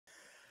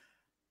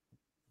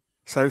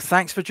So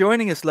thanks for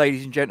joining us,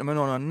 ladies and gentlemen,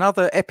 on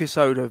another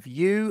episode of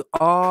You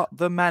Are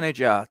the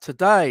Manager.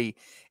 Today,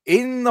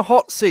 in the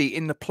hot seat,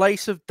 in the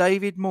place of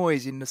David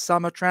Moyes in the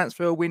summer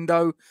transfer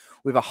window,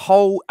 with a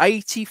whole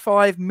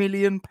 £85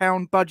 million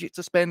budget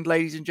to spend,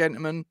 ladies and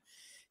gentlemen,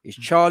 is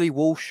Charlie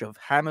Walsh of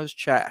Hammers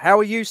Chat. How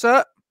are you,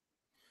 sir?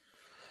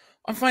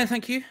 I'm fine,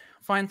 thank you.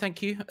 Fine,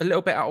 thank you. A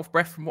little bit out of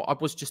breath from what I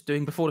was just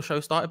doing before the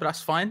show started, but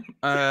that's fine.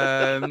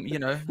 You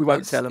know, We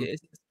won't tell them.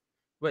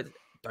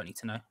 Don't need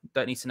to know.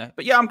 Don't need to know.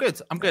 But yeah, I'm good.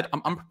 I'm good.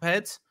 Yeah. I'm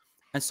prepared.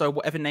 And so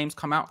whatever names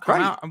come out,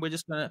 and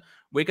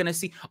we're gonna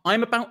see.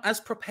 I'm about as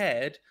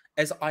prepared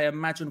as I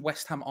imagine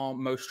West Ham are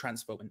most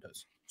transfer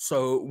windows.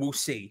 So we'll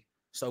see.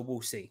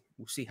 We'll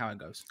see how it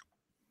goes.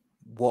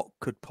 What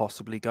could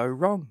possibly go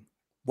wrong?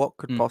 What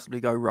could possibly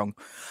go wrong?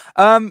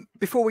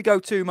 Before we go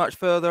too much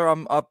further,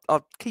 I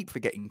keep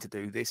forgetting to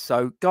do this.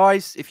 So,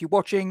 guys, if you're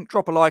watching,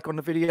 drop a like on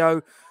the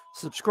video,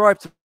 subscribe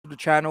to the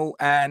channel,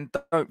 and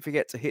don't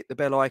forget to hit the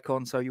bell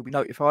icon so you'll be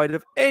notified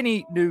of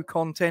any new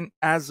content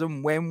as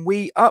and when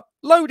we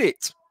upload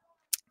it.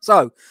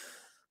 So,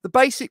 the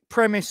basic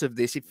premise of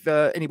this, if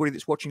anybody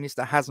that's watching this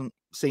that hasn't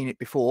seen it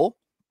before,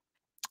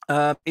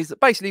 is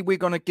that basically we're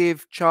going to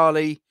give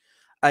Charlie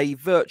a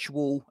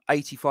virtual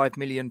 £85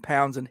 million,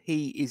 and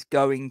he is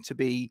going to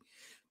be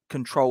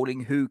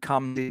controlling who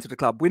comes into the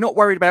club. We're not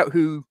worried about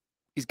who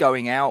is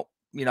going out.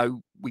 You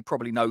know, we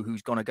probably know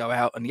who's going to go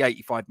out, and the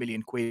 £85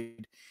 million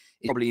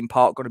is probably in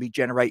part going to be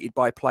generated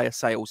by player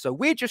sales. So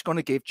we're just going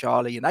to give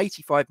Charlie an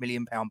 £85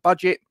 million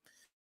budget,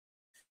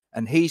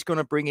 and he's going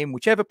to bring in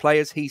whichever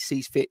players he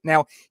sees fit.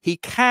 Now, he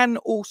can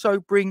also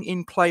bring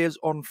in players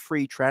on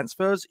free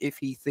transfers if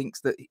he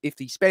thinks that if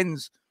he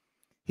spends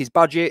his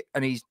budget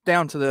and he's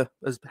down to the,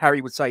 as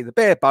Harry would say, the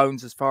bare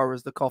bones as far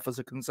as the coffers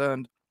are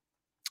concerned,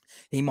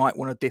 he might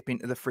want to dip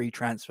into the free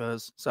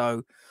transfers.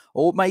 So,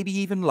 or maybe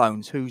even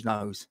loans, who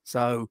knows?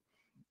 So,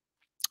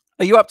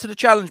 are you up to the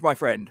challenge, my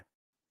friend?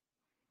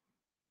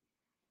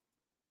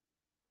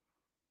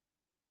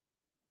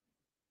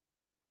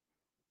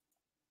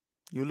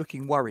 You're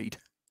looking worried.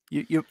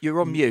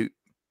 You're on mute.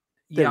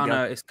 There yeah, I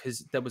know. It's because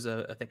there was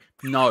a thing.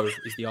 No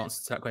is the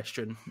answer to that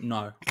question.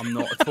 No, I'm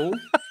not at all.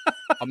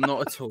 I'm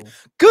not at all.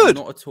 Good.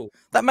 I'm not at all.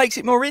 That makes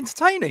it more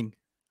entertaining.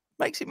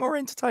 Makes it more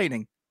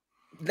entertaining.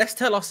 Let's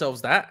tell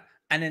ourselves that,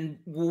 and then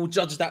we'll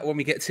judge that when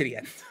we get to the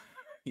end.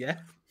 Yeah.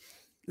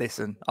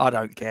 Listen, I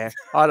don't care.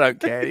 I don't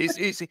care.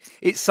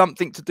 It's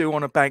something to do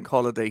on a bank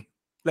holiday.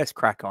 Let's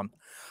crack on.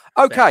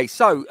 Okay,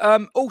 so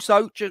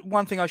also, just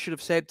one thing I should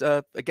have said,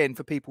 again,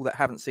 for people that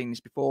haven't seen this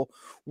before,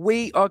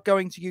 we are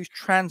going to use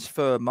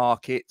Transfer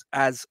Market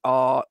as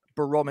our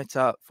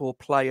barometer for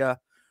player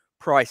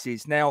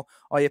prices. Now,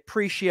 I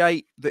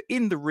appreciate that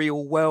in the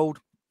real world,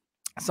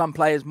 some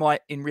players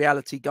might in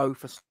reality go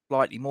for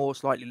slightly more,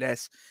 slightly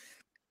less,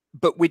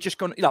 but we're just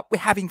going to, we're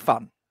having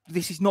fun.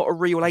 This is not a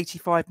real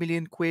 £85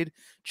 million.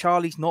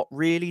 Charlie's not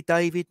really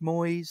David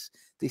Moyes.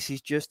 This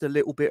is just a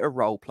little bit of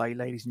role play,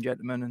 ladies and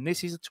gentlemen, and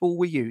this is a tool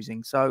we're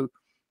using. So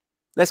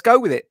let's go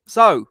with it.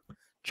 So,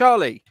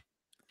 Charlie,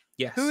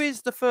 yes, who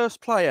is the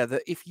first player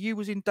that if you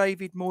was in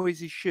David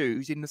Moyes'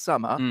 shoes in the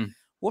summer,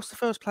 what's the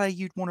first player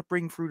you'd want to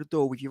bring through the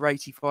door with your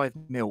 85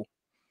 mil?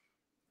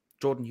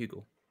 Jordan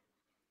Hugo.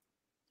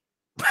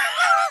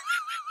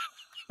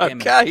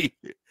 Okay.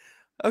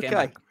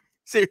 Okay.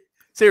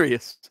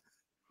 Serious.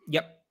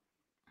 Yep.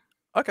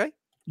 Okay.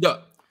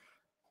 Look,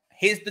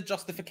 here's the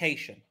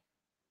justification,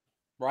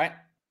 right?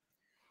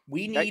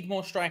 We need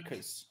more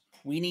strikers.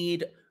 We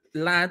need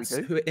lads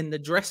who are in the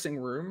dressing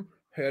room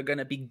who are going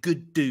to be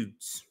good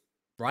dudes,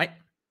 right?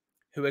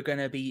 Who are going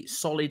to be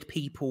solid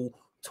people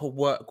to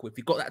work with.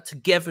 We've got that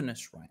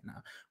togetherness right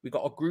now. We've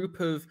got a group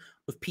of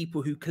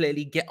people who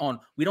clearly get on.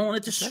 We don't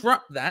want to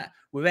disrupt that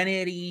with any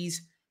of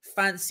these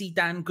fancy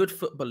damn good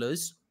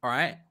footballers, all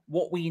right?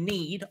 What we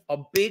need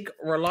are big,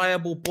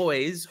 reliable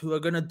boys who are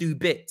going to do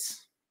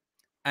bits.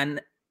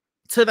 And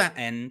to that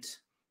end,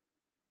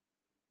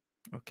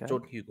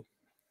 Jordan Hugo.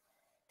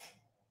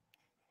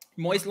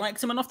 Moyes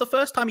liked him enough the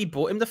first time he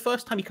bought him. The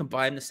first time he can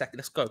buy him the second.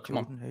 Let's go. Come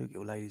on. Jordan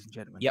Hugo, ladies and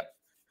gentlemen. Yep.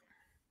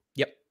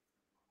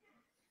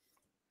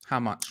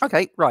 How much?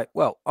 Okay, right.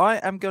 Well, I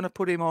am going to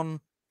put him on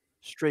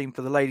stream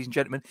for the ladies and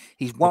gentlemen.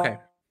 He's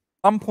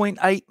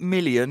 1.8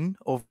 million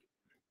of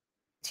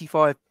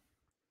 85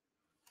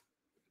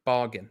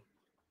 bargain.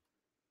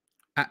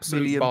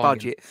 Absolute million bargain.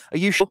 Budget. Are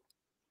you sure?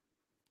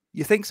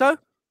 You think so?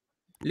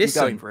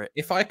 Listen, you're going for it.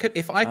 If I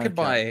could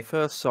buy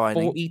first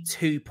signing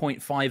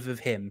 42.5 of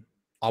him,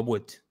 I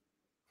would.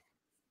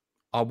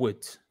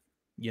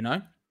 You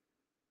know?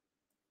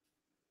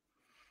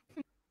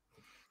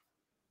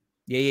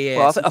 Yeah.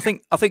 Well, I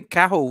think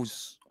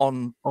Cahill's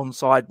on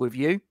side with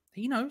you.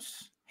 He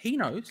knows.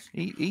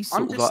 He's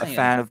sort of like a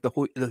fan of the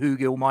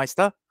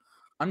Hugelmeister.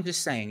 I'm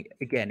just saying,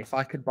 again, if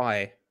I could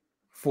buy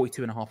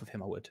 42.5 of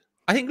him, I would.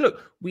 I think,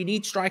 look, we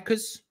need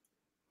strikers.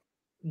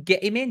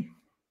 Get him in.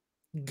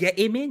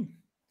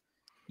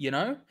 You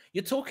know,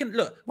 you're talking.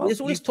 Look, there's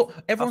always talk.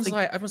 Everyone's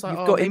like, you've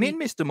got him in,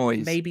 Mr.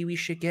 Moyes. Maybe we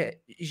should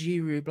get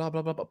Giroud. Blah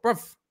blah blah. But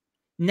bruv,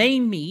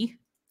 name me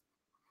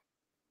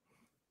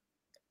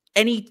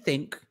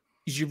anything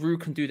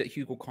Giroud can do that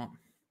Hugo can't.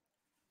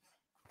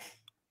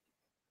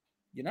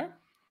 You know?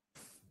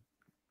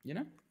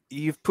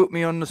 You've put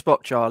me on the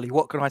spot, Charlie.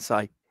 What can I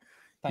say?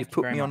 You've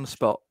put me on the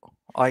spot.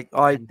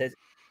 And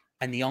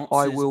the answer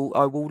I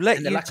will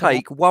let you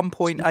take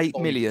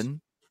 1.8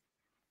 million.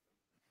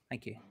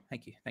 Thank you.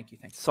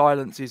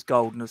 Silence is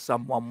golden, as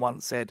someone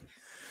once said.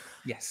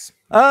 Yes.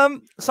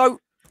 So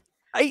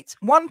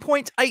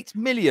 1.8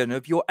 million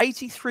of your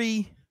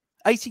 85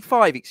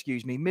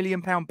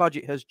 million pound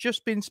budget has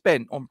just been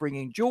spent on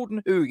bringing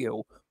Jordan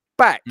Hugill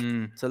back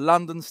to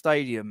London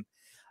Stadium,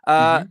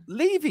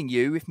 leaving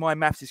you, if my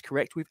maths is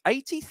correct, with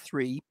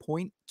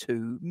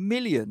 83.2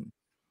 million.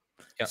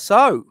 Yep.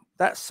 So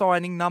that's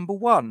signing number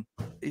one.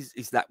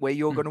 Is that where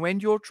you're going to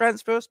end your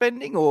transfer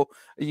spending, or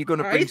are you going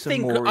to bring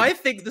some more? I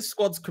think the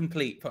squad's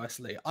complete.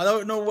 Personally, I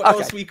don't know what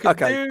else we could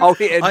do. I'll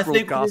hit end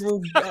broadcast.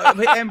 Think we'll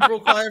hit end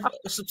broadcast.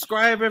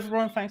 Subscribe,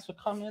 everyone. Thanks for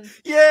coming.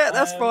 Yeah,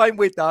 that's fine.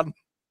 We're done.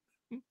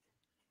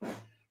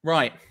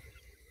 Right.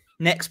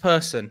 Next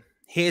person.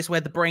 Here's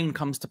where the brain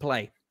comes to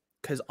play,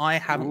 because I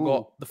haven't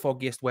got the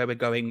foggiest where we're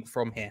going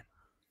from here.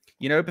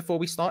 You know, before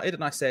we started,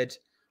 and I said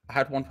I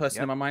had one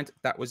person in my mind.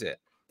 That was it.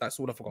 That's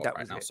all I forgot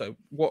right now. So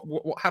what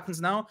happens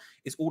now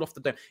is all off the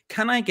dome.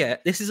 Can I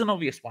get, this is an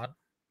obvious one.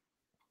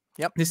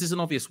 Yep. This is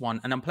an obvious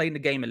one. And I'm playing the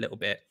game a little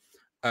bit.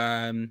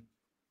 And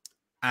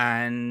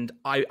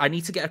I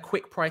need to get a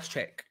quick price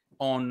check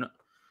on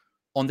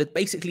the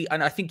basically,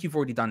 and I think you've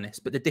already done this,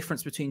 but the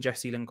difference between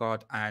Jesse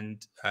Lingard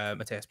and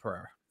Matheus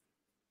Pereira.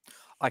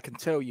 I can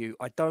tell you,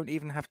 I don't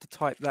even have to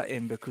type that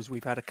in because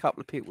we've had a couple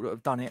of people that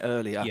have done it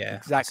earlier. Yeah,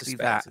 exactly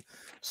that.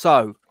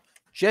 So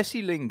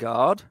Jesse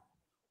Lingard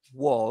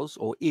was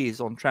or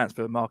is on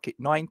transfer market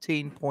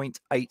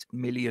 £19.8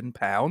 million.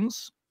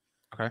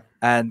 Okay.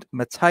 And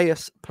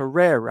Matheus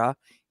Pereira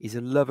is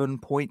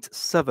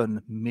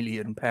 £11.7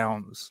 million.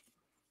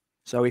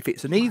 So if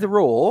it's an either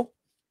or,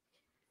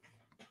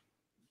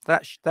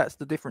 that's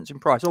the difference in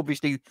price.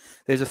 Obviously,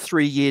 there's a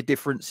 3-year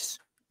difference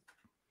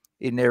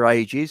in their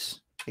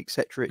ages,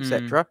 etc.,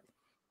 etc.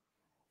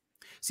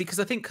 See, because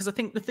I think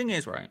the thing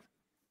is, right,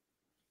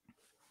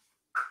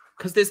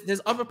 because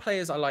there's other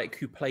players I like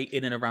who play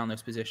in and around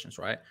those positions,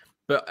 right?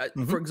 But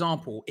for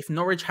example, if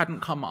Norwich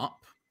hadn't come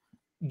up,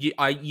 you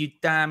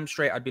damn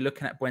straight I'd be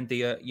looking at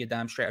Buendia. You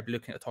damn straight I'd be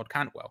looking at Todd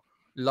Cantwell.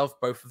 Love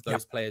both of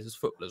those players as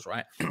footballers,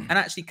 right? And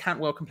actually,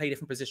 Cantwell can play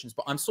different positions.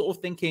 But I'm sort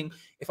of thinking,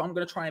 if I'm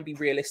going to try and be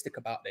realistic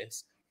about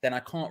this, then I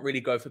can't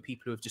really go for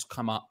people who have just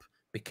come up,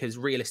 because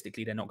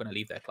realistically, they're not going to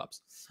leave their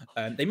clubs.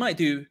 They might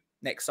do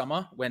next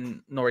summer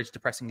when Norwich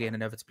depressingly and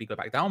inevitably go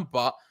back down,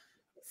 but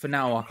for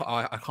now,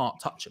 I can't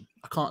touch him.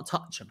 I can't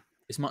touch him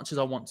as much as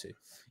I want to.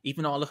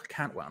 Even though I look at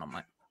Cantwell and I'm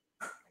like,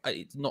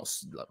 it's not,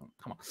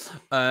 come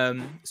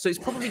on. So it's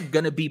probably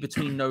going to be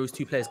between those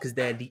two players because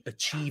they're the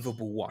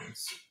achievable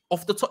ones.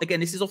 Off the top, again,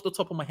 this is off the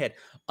top of my head.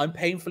 I'm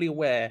painfully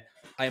aware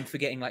I am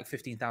forgetting like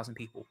 15,000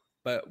 people,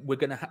 but we're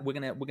gonna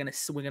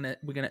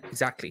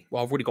exactly.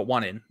 Well, I've already got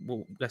one in.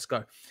 Well, let's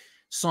go.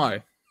 So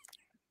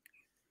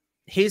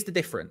here's the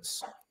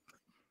difference.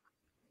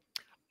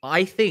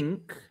 I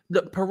think,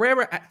 look,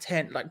 Pereira at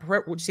 10, like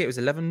Pereira, what did you say? It was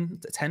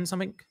 11, 10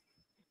 something?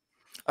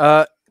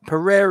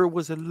 Pereira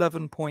was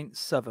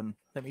 11.7.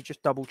 Let me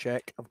just double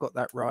check. I've got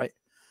that right.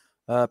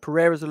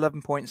 Pereira's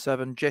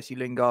 11.7. Jesse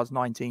Lingard's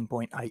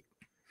 19.8.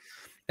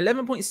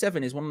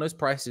 11.7 is one of those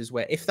prices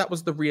where if that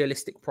was the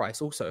realistic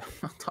price, also,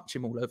 I'll touch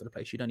him all over the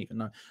place. You don't even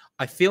know.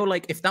 I feel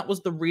like if that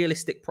was the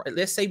realistic price,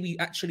 let's say we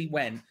actually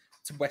went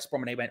to West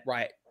Brom and they went,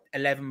 right,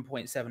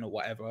 11.7 or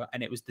whatever,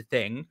 and it was the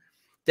thing,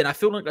 then I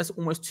feel like that's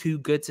almost too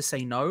good to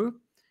say no.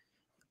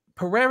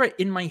 Pereira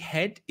in my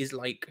head is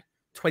like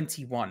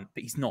 21,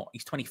 but he's not.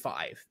 He's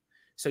 25.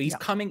 So he's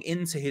coming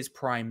into his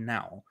prime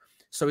now.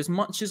 So as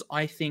much as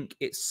I think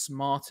it's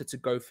smarter to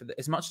go for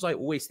as much as I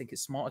always think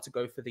it's smarter to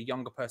go for the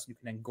younger person who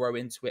can then grow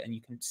into it and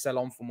you can sell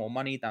on for more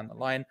money down the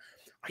line,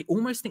 I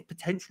almost think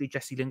potentially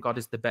Jesse Lingard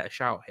is the better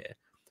shout here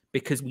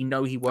because we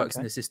know he works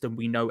in the system.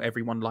 We know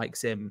everyone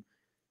likes him.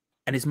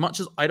 And as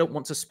much as I don't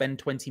want to spend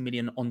 20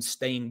 million on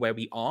staying where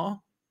we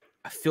are,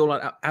 I feel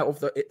like out of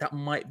that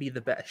might be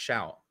the better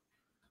shout.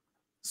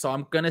 So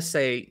I'm going to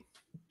say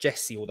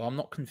Jesse, although I'm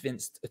not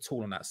convinced at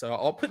all on that. So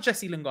I'll put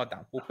Jesse Lingard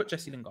down. We'll put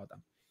Jesse Lingard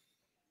down.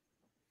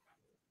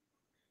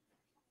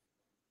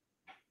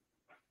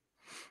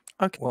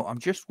 Okay. Well, I'm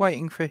just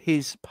waiting for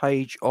his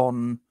page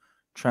on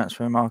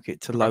Transfer Market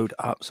to load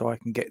up so I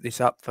can get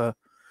this up for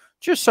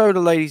just so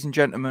the ladies and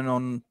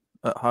gentlemen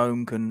at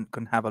home can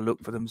have a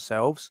look for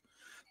themselves.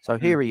 So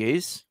here he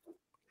is.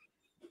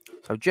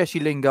 So Jesse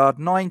Lingard,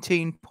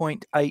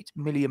 £19.8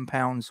 million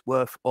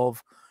worth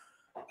of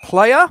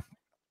player.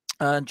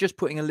 And just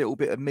putting a little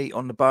bit of meat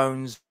on the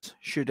bones,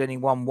 should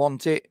anyone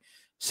want it.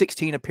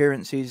 16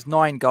 appearances,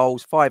 9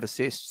 goals, 5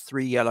 assists,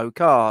 3 yellow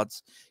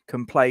cards.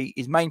 Can play,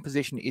 his main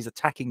position is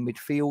attacking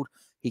midfield.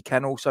 He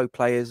can also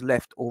play as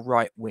left or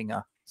right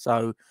winger.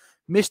 So,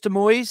 Mr.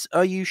 Moyes,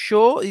 are you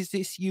sure? Is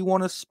this you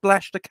want to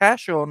splash the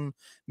cash on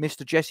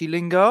Mr. Jesse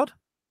Lingard?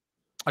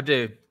 I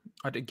do.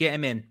 Get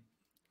him in.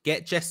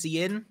 Get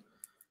Jesse in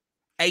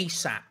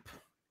ASAP.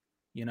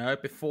 You know,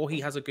 before he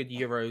has a good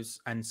Euros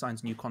and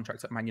signs a new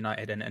contract at Man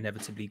United and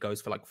inevitably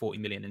goes for like 40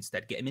 million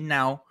instead. Get him in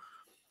now.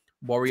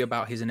 Worry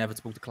about his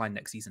inevitable decline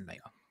next season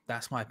later.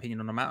 That's my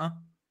opinion on the matter.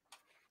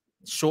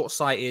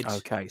 Short-sighted.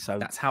 Okay, so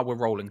that's how we're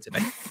rolling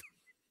today.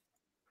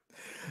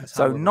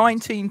 So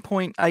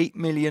 19.8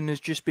 million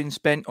has just been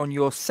spent on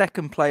your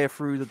second player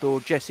through the door,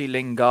 Jesse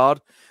Lingard,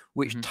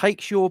 which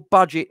takes your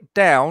budget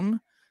down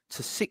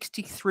to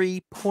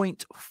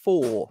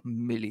 63.4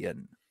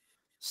 million.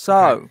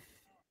 So,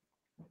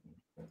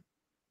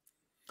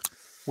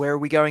 where are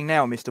we going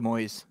now, Mr.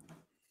 Moyes?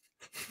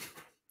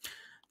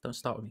 Don't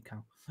start with me,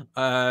 Cal.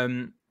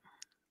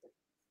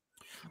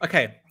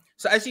 Okay,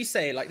 so as you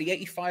say, like the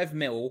 85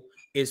 mil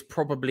is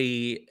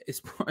probably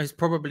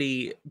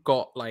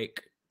got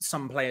like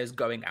some players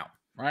going out,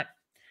 right?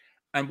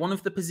 And one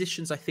of the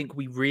positions I think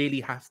we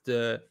really have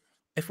to,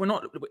 if we're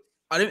not,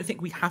 I don't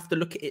think we have to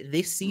look at it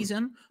this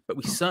season, but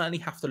we certainly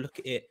have to look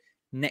at it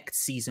next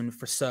season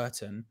for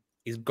certain,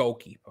 is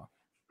goalkeeper.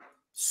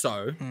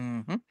 So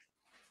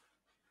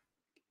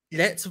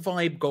let's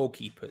vibe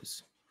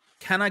goalkeepers.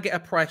 Can I get a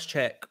price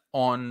check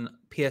on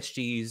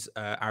PSG's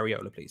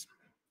Areola, please?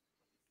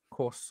 Of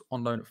course,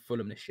 on loan at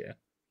Fulham this year.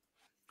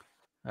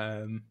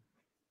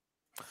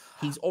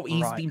 He's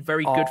been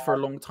very good for a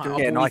long time.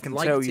 Again, I can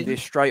tell you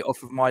this straight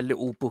off of my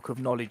little book of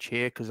knowledge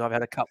here because I've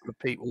had a couple of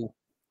people.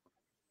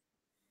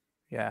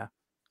 Yeah.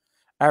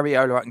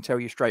 Areola, I can tell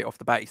you straight off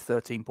the bat, he's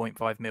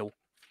 13.5 mil.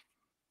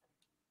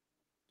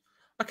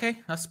 Okay,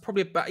 that's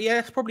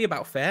probably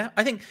about fair.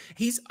 I think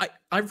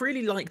I've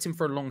really liked him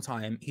for a long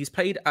time. He's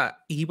played at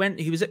he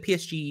was at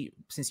PSG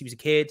since he was a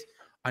kid.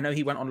 I know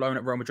he went on loan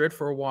at Real Madrid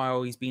for a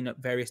while. He's been at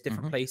various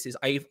different places.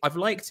 I've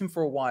liked him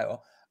for a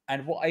while,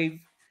 and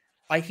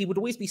he would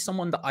always be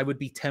someone that I would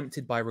be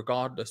tempted by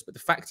regardless. But the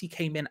fact he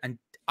came in and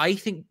I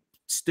think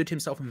stood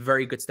himself in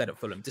very good stead at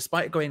Fulham,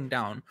 despite going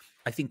down.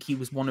 I think he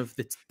was one of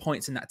the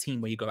points in that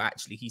team where you go,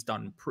 actually, he's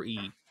done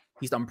pretty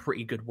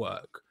good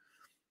work.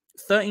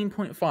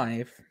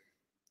 13.5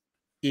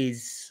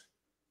 is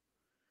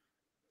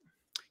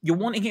you're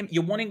wanting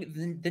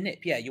the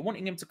nip, yeah. You're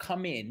wanting him to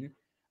come in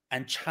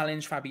and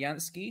challenge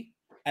Fabianski,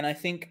 and I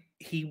think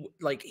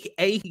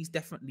he's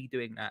definitely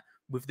doing that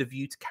with the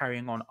view to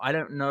carrying on. I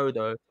don't know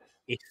though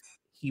if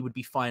he would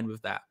be fine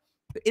with that.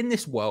 But in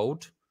this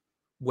world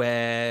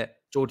where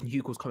Jordan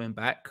Hugel's coming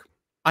back,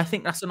 I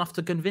think that's enough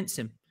to convince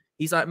him.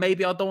 He's like,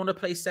 maybe I don't want to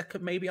play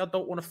second. Maybe I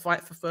don't want to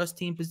fight for first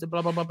team.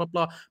 Blah, blah, blah, blah,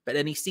 blah. But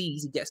then he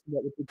sees he gets to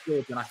work with good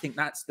George, and I think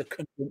that's the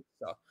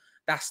convincer.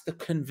 That's the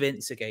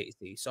convincer,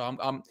 Gatesy. So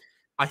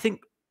I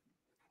think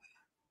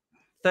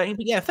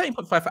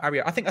 13.5 for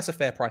Aria. I think that's a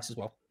fair price as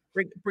well.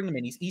 Bring him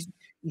in. He's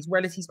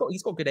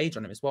got good age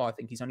on him as well. I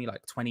think he's only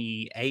like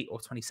 28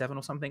 or 27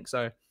 or something.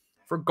 So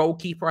for a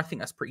goalkeeper, I think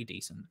that's pretty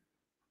decent.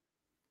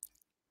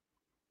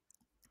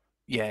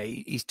 Yeah,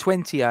 he's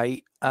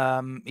 28.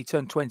 He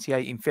turned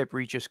 28 in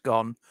February, just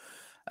gone.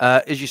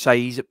 As you say,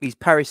 he's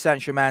Paris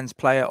Saint-Germain's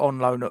player on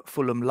loan at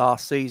Fulham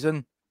last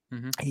season.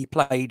 He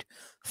played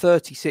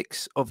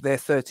 36 of their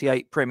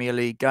 38 Premier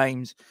League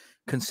games,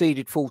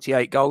 conceded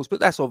 48 goals, but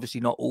that's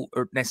obviously not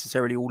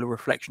necessarily all a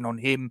reflection on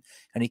him.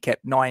 And he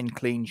kept 9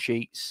 clean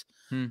sheets.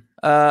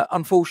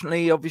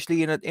 Unfortunately,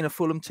 obviously, in a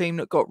Fulham team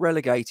that got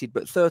relegated,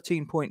 but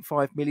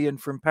 13.5 million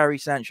from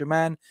Paris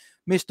Saint-Germain.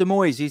 Mr.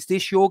 Moyes, is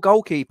this your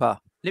goalkeeper?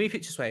 Let me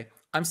put it this way.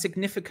 I'm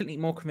significantly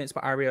more convinced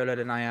by Areola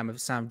than I am of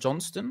Sam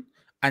Johnston.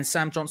 And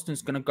Sam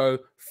Johnston's going to go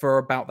for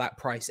about that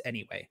price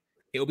anyway.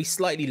 It'll be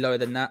slightly lower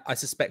than that. I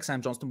suspect Sam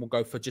Johnston will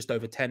go for just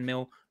over 10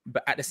 mil.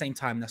 But at the same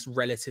time, that's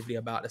relatively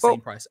about the same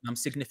price. And I'm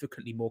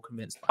significantly more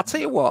convinced. I'll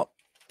tell you what.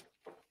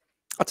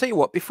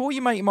 Before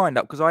you make your mind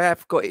up, because I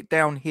have got it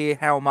down here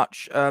how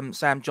much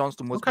Sam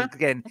Johnston was. Okay.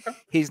 Again,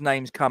 his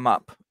name's come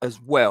up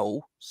as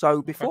well.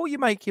 So before you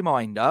make your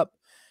mind up,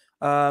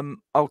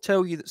 I'll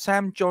tell you that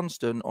Sam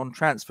Johnston on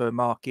Transfer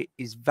Market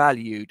is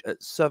valued at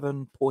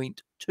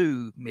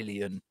 7.2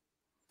 million.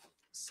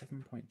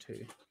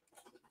 7.2.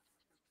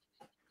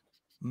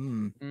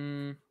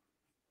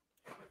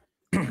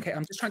 Okay,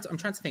 I'm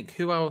trying to think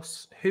who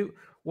else,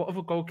 what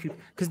other goalkeeper?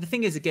 Because the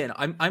thing is, again,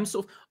 I'm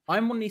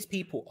one of these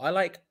people.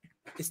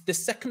 It's the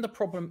second the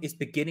problem is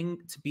beginning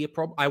to be a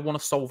problem, I want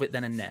to solve it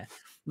then and there.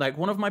 Like,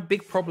 one of my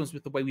big problems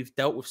with the way we've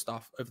dealt with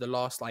stuff over the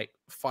last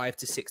 5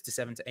 to 6 to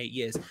 7 to 8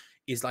 years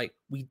is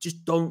we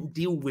just don't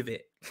deal with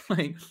it.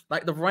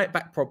 like the right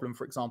back problem,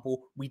 for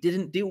example, we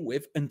didn't deal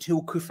with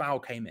until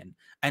Kufau came in,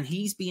 and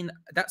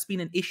that's been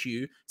an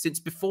issue since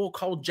before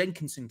Carl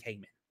Jenkinson came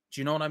in. Do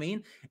you know what I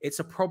mean? It's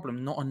a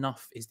problem. Not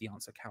enough is the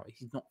answer, Cowie.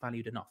 He's not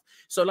valued enough.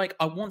 So,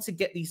 I want to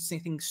get these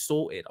things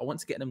sorted. I want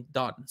to get them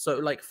done.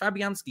 So,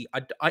 Fabianski,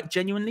 I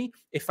genuinely,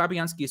 if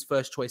Fabianski is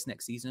first choice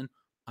next season,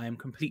 I am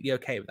completely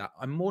okay with that.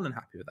 I'm more than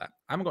happy with that.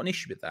 I haven't got an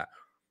issue with that.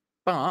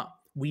 But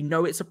we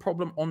know it's a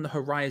problem on the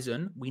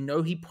horizon. We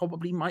know he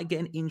probably might get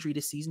an injury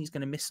this season. He's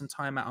going to miss some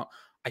time out.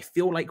 I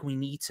feel like we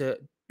need to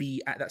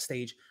be at that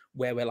stage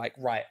where we're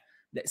right,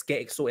 let's get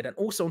it sorted. And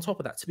also on top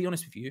of that, to be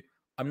honest with you,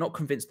 I'm not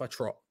convinced by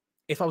Trott.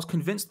 If I was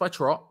convinced by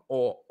Trott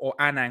or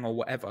Anang or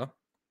whatever,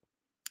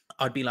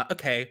 I'd be like,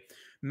 okay,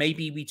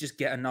 maybe we just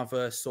get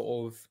another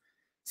sort of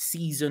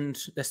seasoned,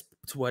 let's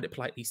to word it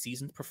politely,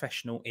 seasoned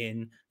professional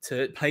in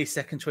to play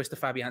second choice to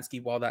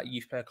Fabianski while that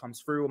youth player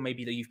comes through, or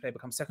maybe the youth player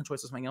becomes second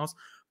choice or something else.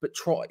 But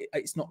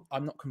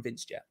I'm not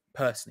convinced yet.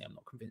 Personally, I'm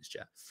not convinced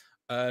yet.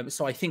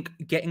 So I think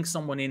getting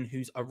someone in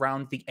who's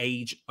around the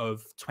age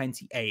of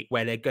 28,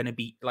 where they're going to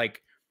be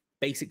like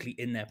basically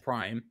in their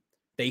prime,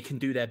 they can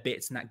do their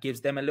bits, and that gives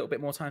them a little bit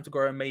more time to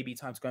grow and maybe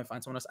time to go and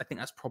find someone else. I think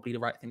that's probably the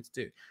right thing to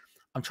do.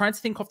 I'm trying to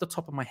think off the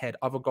top of my head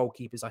other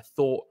goalkeepers I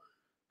thought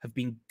have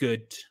been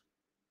good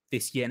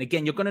this year. And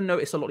again, you're going to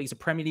notice a lot of these are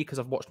Premier League because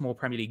I've watched more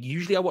Premier League.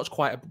 Usually I watch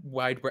quite a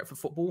wide breadth of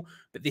football,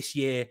 but this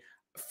year,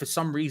 for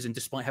some reason,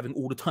 despite having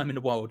all the time in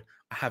the world,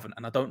 I haven't.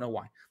 And I don't know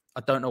why.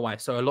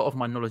 So a lot of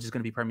my knowledge is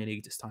going to be Premier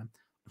League this time.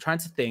 I'm trying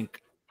to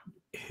think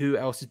who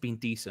else has been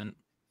decent.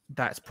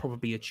 That's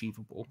probably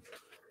achievable.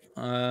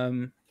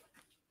 I'm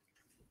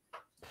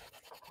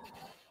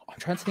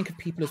trying to think of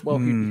people as well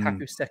who'd be happy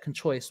with second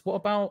choice. What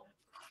about...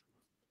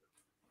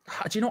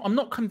 Do you know, I'm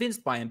not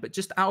convinced by him, but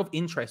just out of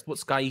interest,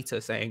 what's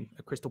Gaeta saying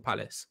at Crystal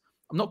Palace?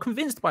 I'm not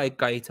convinced by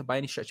Gaeta by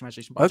any stretch of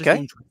imagination, but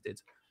I'm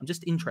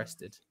just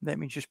interested. Let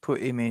me just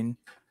put him in.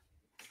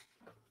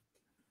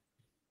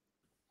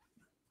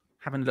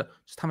 Having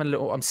a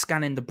little, I'm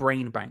scanning the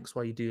brain banks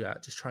while you do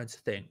that, just trying to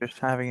think. Just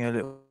having a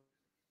little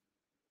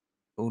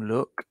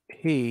look.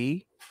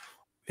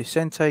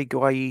 Vicente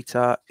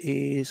Guaita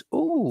is,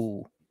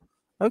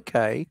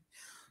 okay,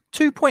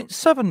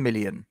 2.7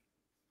 million.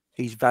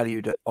 He's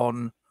valued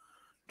on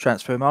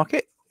transfer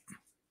market.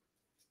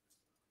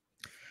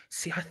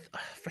 See,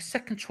 for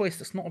second choice,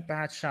 that's not a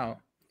bad shout.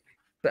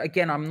 But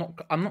again, I'm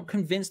not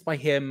convinced by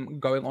him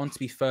going on to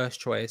be first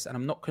choice, and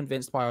I'm not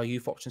convinced by our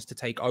youth options to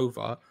take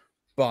over.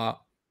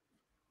 But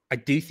I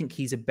do think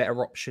he's a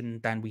better option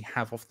than we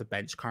have off the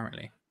bench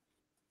currently.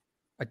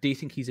 I do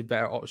think he's a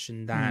better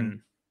option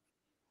than.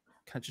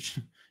 Can I just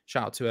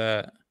shout out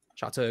to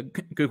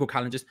Google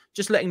Calendar,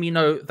 just letting me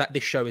know that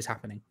this show is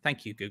happening.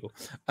 Thank you, Google.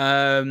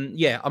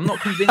 Yeah, I'm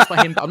not convinced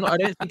by him. I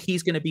don't think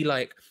he's going to be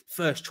like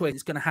first choice.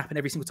 It's going to happen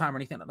every single time or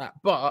anything like that.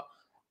 But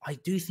I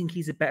do think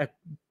he's a better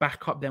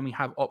backup than we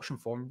have option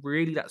for. And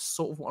really, that's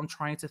sort of what I'm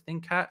trying to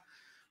think at.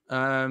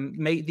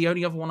 The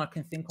only other one I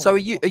can think of. So are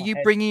you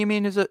bringing him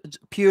in as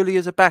purely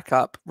as a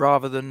backup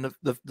rather than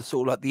the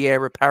sort of like the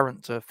heir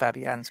apparent to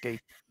Fabianski?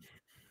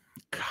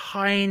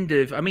 Kind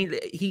of. I mean,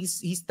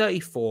 he's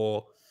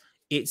 34.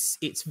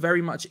 It's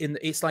very much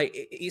it's like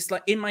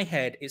in my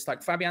head, it's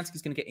like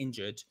Fabianski's going to get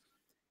injured.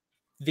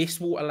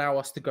 This will allow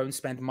us to go and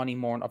spend money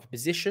more on other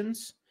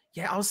positions.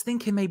 Yeah, I was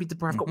thinking maybe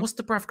Dubravka. What's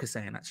Dubravka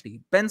saying,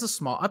 actually? Ben's a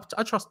smart.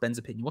 I trust Ben's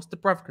opinion. What's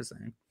Dubravka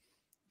saying?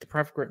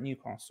 Dubravka at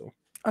Newcastle.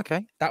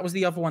 Okay. That was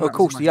the other one. Well, of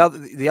course, the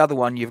other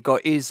one you've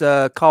got is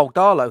Carl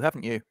Darlow,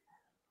 haven't you?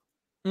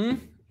 Who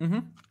do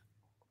you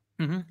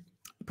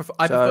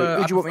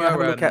want me to have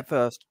a look at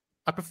first?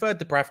 I prefer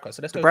Dubravka,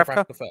 so let's go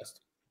Dubravka first.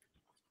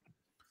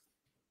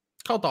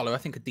 Carl Darlow, I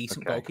think, a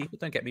decent goalkeeper.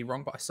 Don't get me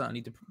wrong, but I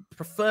certainly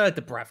prefer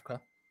Dubravka.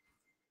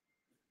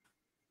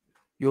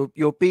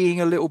 You're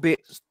being a little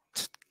bit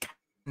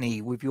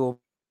canny with your.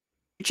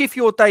 If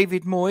you're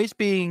David Moyes,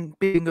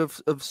 being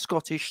of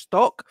Scottish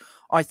stock,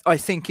 I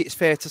think it's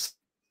fair to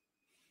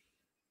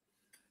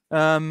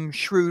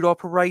shrewd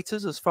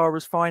operators as far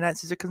as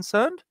finances are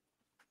concerned.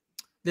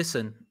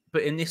 Listen,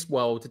 but in this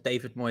world,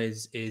 David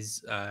Moyes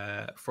is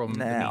from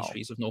the mean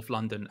streets of North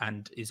London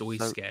and is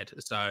always scared.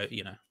 So,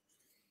 you know.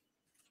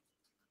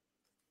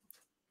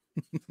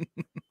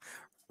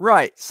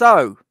 Right,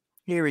 so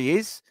here he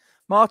is,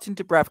 Martin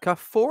Dubravka,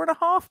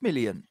 4.5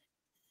 million.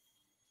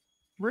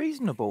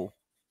 Reasonable.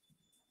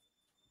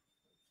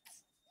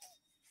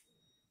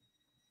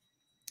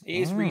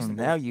 It is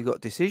reasonable. Now you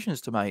got decisions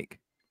to make.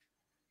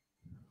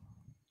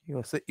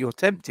 You're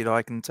tempted,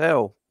 I can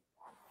tell.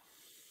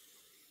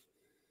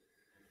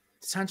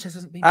 Sanchez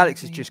hasn't been.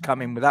 Alex has just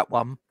come in with that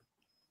one.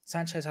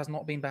 Sanchez has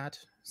not been bad.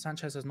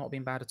 Sanchez has not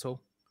been bad at all.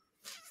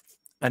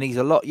 And he's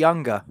a lot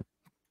younger.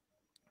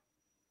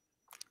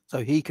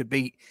 So he could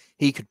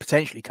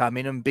potentially come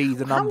in and be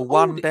the number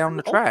one down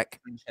the track.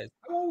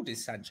 How old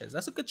is Sanchez?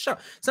 That's a good shout.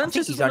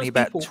 Sanchez is only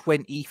about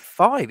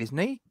 25, isn't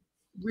he?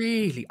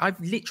 Really? I've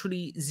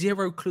literally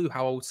zero clue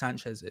how old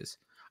Sanchez is.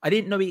 I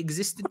didn't know he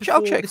existed before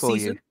I'll check the for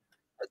season. You.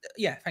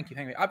 Yeah, thank you.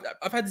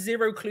 I've had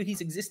zero clue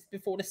he's existed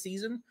before the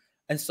season.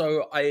 And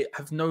so I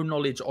have no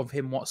knowledge of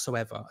him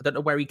whatsoever. I don't know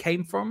where he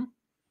came from.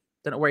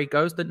 Don't know where he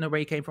goes. Don't know where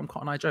he came from,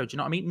 Cotton Eye Joe. Do you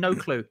know what I mean? No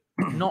clue.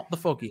 Not the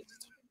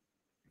foggiest.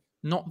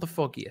 Not the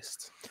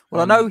foggiest.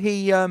 Well, I know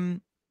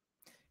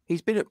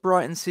he's been at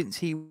Brighton since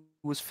he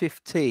was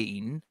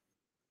 15.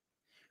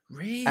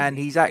 Really? And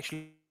he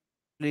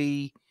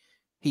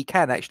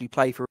can actually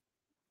play for.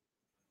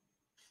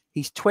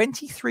 He's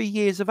 23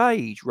 years of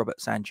age, Robert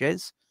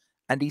Sanchez,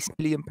 and he's £1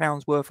 million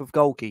worth of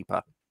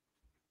goalkeeper.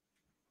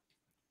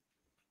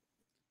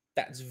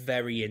 That's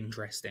very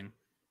interesting.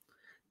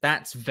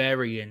 That's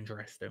very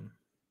interesting.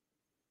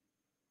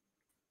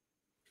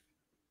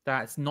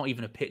 That's not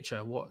even a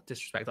picture. What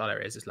disrespect? Oh, there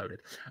it is. It's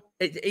loaded.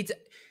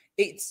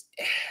 It's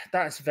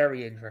that's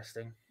very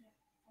interesting.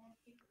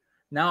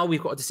 Now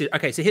we've got a decision.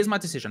 Okay, so here's my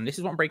decision. This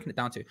is what I'm breaking it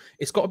down to.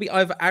 It's got to be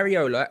either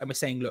Areola, and we're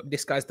saying, look,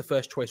 this guy's the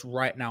first choice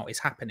right now. It's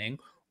happening,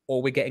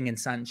 or we're getting in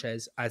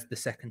Sanchez as the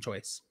second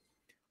choice.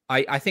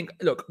 I think,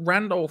 look,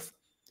 Randolph.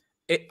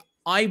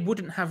 I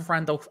wouldn't have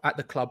Randolph at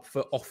the club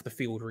for off the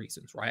field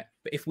reasons, right?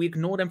 But if we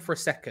ignore them for a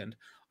second,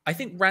 I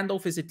think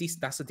Randolph is a decent.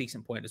 That's a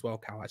decent point as well,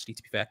 Cal. Actually,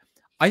 to be fair,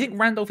 I think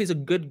Randolph is a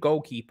good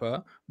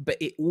goalkeeper, but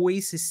it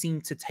always has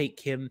seemed to take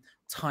him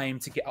time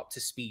to get up to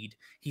speed.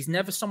 He's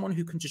never someone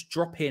who can just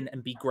drop in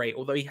and be great.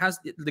 Although he has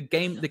the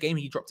game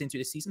he dropped into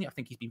this season, I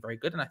think he's been very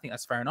good, and I think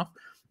that's fair enough.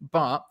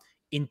 But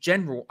in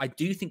general, I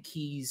do think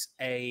he's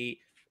a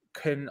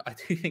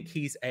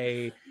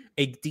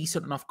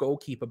decent enough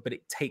goalkeeper, but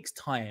it takes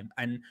time.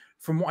 And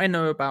from what I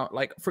know about,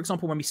 like, for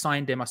example, when we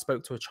signed him, I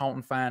spoke to a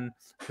Charlton fan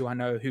who I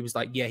know who was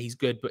like, yeah, he's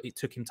good, but it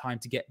took him time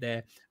to get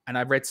there. And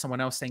I read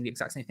someone else saying the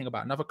exact same thing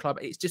about another club.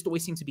 It's just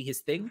always seemed to be his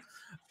thing.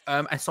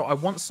 And so I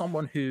want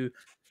someone who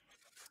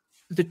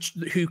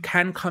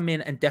can come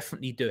in and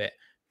definitely do it.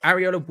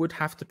 Areola would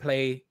have to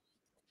play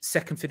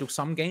second fiddle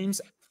some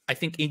games. I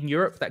think in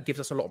Europe that gives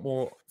us a lot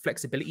more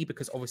flexibility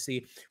because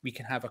obviously we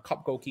can have a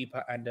cup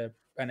goalkeeper and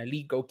a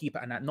league goalkeeper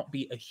and that not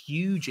be a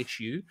huge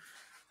issue.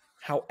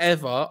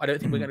 However, I don't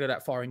think we're going to go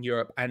that far in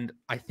Europe. And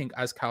I think,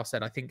 as Cal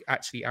said, I think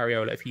actually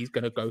Areola, if he's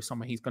going to go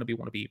somewhere, he's going to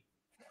want to be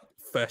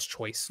first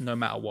choice no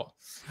matter what.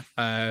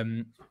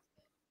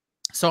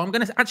 So I'm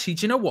going to actually,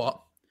 do you know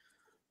what?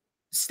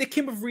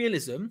 Sticking with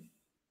realism.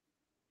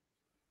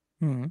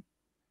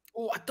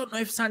 Oh, I don't know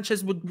if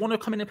Sanchez would want to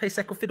come in and play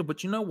second fiddle,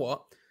 but you know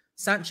what?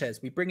 Sanchez,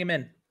 we bring him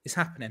in. It's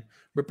happening.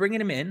 We're bringing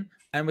him in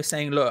and we're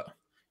saying, look,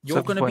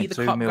 you're going to be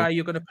the cup guy.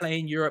 You're going to play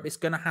in Europe. It's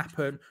going to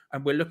happen.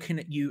 And we're looking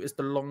at you as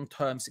the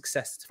long-term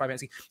success to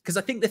Fabianski. Because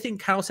I think the thing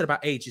Cal said about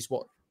age is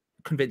what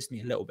convinced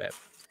me a little bit.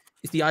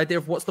 It's the idea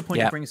of what's the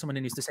point of bringing someone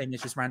in who's the same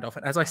age as Randolph.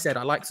 And as I said,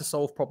 I like to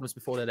solve problems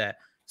before they're there.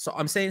 So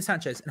I'm saying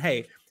Sanchez. And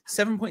hey,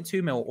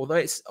 7.2 mil, although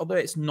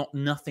it's not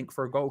nothing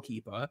for a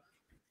goalkeeper,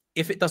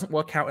 if it doesn't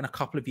work out in a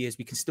couple of years,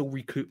 we can still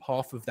recoup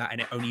half of that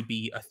and it only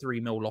be a 3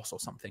 mil loss or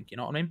something. You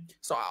know what I mean?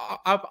 So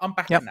I'm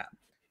backing that.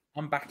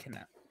 I'm backing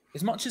that.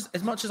 As much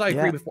as I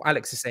agree with what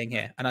Alex is saying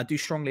here, and I do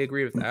strongly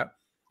agree with that,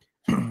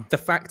 the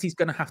fact he's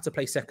going to have to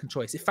play second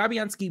choice. If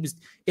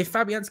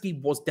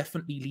Fabianski was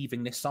definitely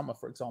leaving this summer,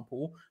 for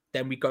example,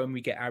 then we go and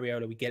we get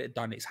Areola, we get it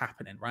done. It's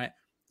happening, right?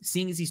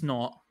 Seeing as he's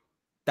not,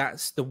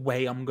 that's the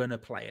way I'm going to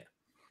play it.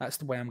 That's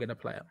the way I'm going to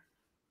play it.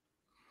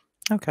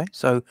 Okay,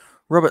 so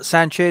Robert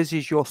Sanchez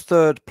is your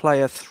third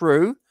player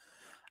through,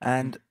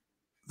 and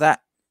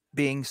that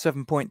being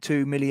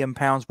 £7.2 million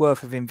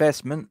worth of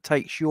investment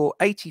takes your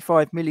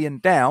 85 million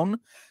down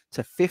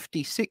to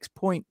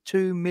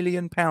 56.2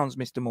 million pounds,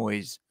 Mr.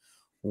 Moyes.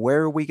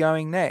 Where are we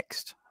going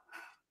next?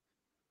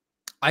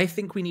 I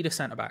think we need a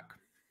centre back.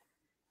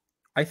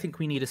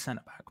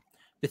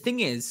 The thing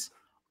is,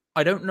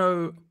 I don't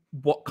know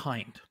what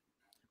kind,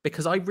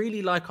 because I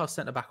really like our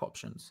centre back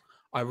options.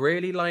 I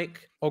really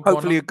like Ogbonna.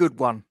 Hopefully a good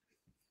one.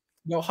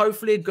 Well,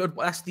 hopefully a good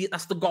one. That's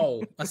the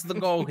goal. That's the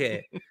goal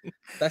here.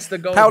 That's the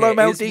goal. Paolo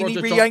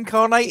Maldini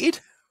reincarnated?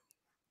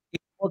 Is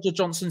Roger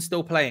Johnson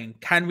still playing?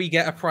 Can we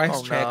get a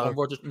price check on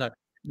Roger? No.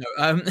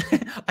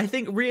 I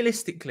think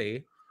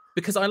realistically,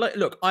 because I like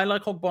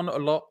Ogbonna a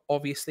lot,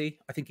 obviously.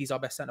 I think he's our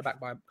best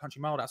centre-back by a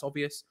country mile. That's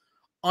obvious.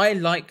 I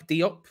like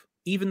Diop,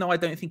 even though I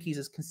don't think he's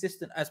as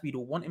consistent as we'd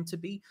all want him to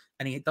be.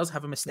 And he does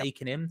have a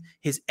mistake in him.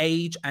 His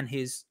age and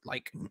his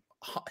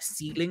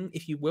ceiling,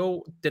 if you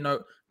will,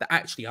 denote that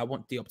actually I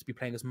want Diop to be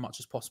playing as much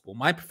as possible.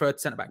 My preferred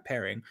centre-back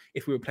pairing,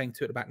 if we were playing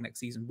two at the back next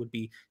season, would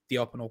be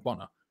Diop and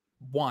Ogbonna.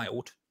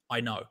 Wild,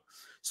 I know.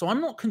 So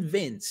I'm not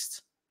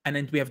convinced. And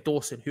then we have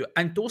Dawson,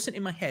 and Dawson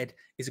in my head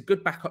is a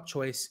good backup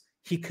choice.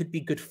 He could be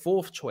good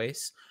fourth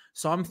choice.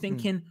 So I'm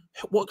thinking,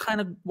 what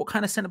kind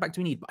of centre-back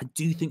do we need? But I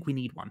do think we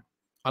need one.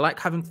 I like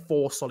having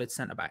 4 solid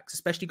centre-backs,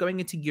 especially going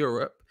into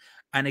Europe.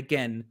 And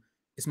again,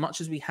 as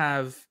much as we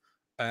have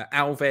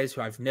Alves,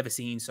 who I've never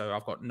seen, so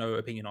I've got no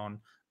opinion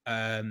on,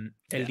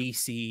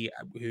 Elisi,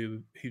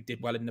 who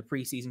did well in the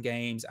preseason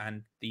games,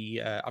 and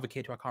the other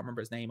kid who I can't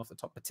remember his name off the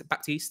top,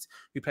 Baptiste,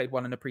 who played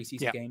well in the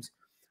preseason games.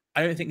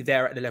 I don't think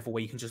they're at the level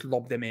where you can just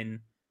lob them in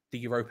the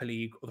Europa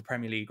League or the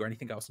Premier League or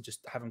anything else and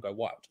just have them go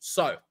wild.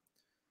 So,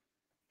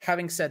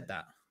 having said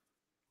that,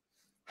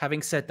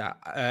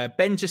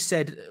 Ben just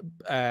said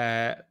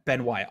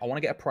Ben White. I want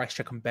to get a price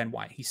check on Ben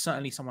White. He's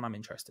certainly someone I'm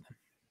interested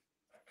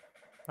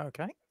in.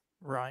 Okay,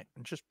 right.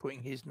 I'm just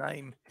putting his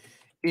name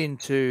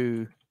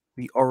into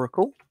the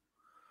Oracle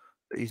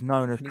that is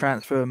known as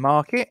Transfer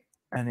Market,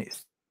 and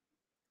it's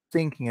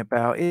thinking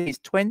about it. It's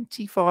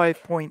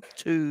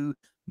 £25.2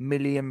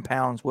 million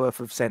worth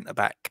of centre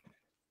back.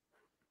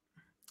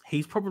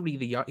 He's probably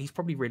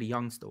really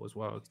young still as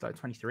well. He's like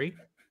 23.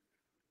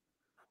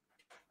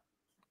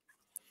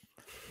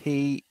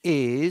 He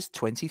is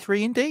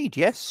 23 indeed.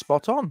 Yes,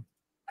 spot on.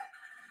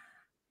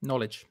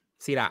 Knowledge.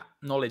 See that?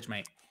 Knowledge,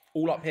 mate.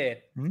 All up here.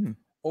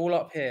 All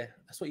up here.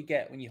 That's what you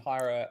get when you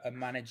hire a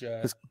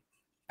manager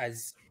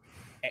as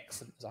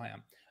excellent as I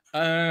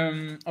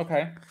am.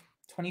 Okay.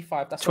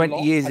 25. That's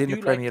 20 years in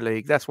the Premier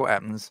League. That's what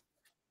happens.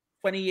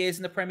 20 years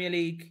in the Premier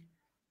League,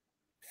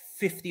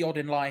 50 odd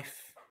in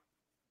life.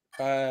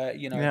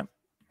 You know,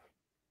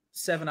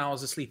 7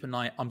 hours of sleep a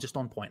night. I'm just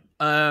on point.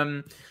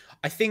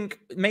 I think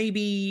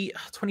maybe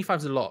 25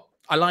 is a lot.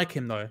 I like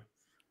him though,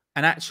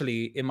 and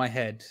actually, in my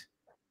head,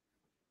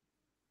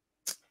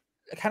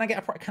 can I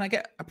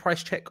get a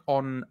price check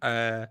on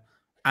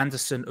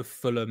Anderson of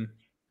Fulham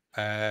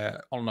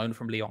on loan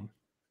from Lyon?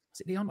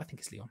 Is it Lyon? I think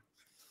it's Lyon.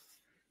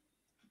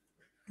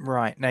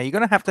 Right. Now you're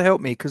going to have to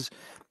help me because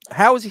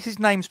how is his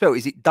name spelled?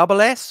 Is it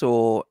double S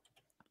or?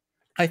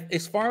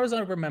 As far as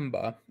I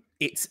remember,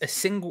 it's a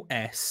single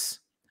S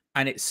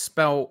and it's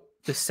spelled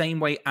the same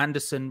way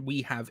Anderson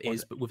we have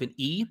is, but with an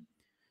E.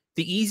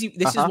 This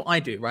is what I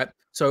do, right?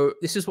 So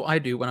this is what I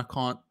do when I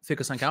can't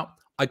figure something out.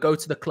 I go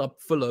to the club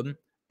Fulham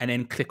and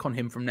then click on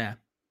him from there,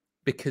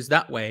 because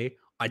that way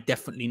I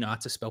definitely know how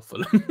to spell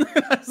Fulham.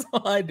 That's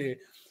what I do.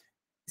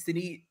 It's the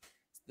neat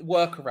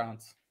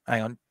workaround.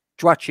 Hang on.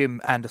 Joachim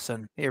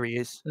Anderson. Here he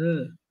is.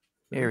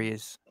 Here he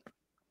is.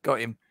 Got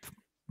him.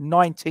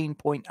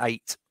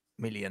 19.8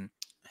 million.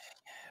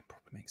 Yeah,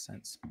 probably makes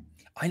sense.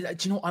 Do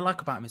you know what I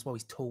like about him as well?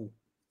 He's tall.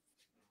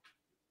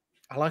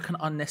 I like an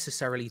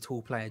unnecessarily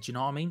tall player. Do you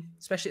know what I mean?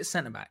 Especially at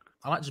centre back.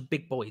 I like just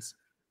big boys.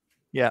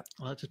 Yeah.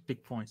 I like just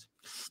big boys.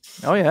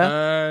 Oh,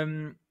 yeah.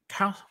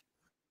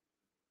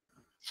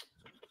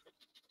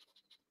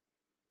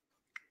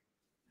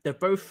 They're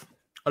both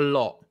a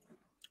lot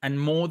and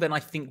more than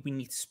I think we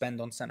need to spend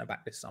on centre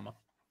back this summer.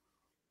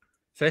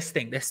 So let's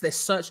think. Let's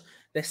search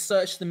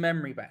the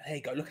memory back.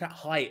 Hey, go look at that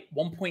height.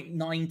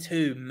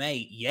 1.92,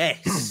 mate.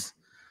 Yes.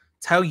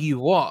 Tell you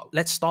what,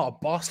 let's start a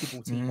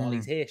basketball team while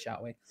he's here,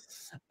 shall we?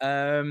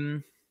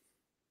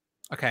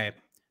 Okay.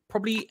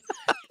 Probably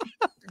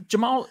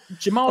Jamal.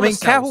 I mean,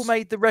 Cahill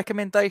made the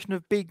recommendation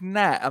of Big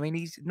Nat. I mean,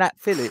 he's Nat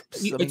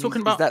Phillips. You're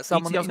talking about that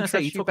someone? I was going to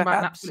say, you're talking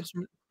about Nat Phillips.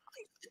 We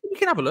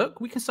can have a look.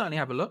 We can certainly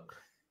have a look.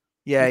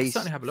 Yeah, he's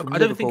certainly have a look. I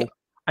don't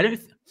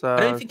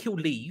think he'll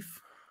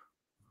leave,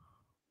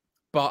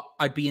 but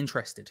I'd be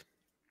interested.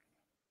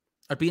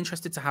 I'd be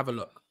interested to have a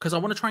look because I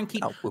want to try and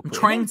keep. I'm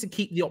trying to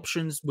keep the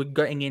options we're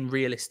getting in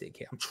realistic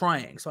here. I'm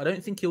trying, so I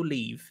don't think he'll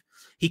leave.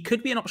 He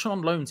could be an option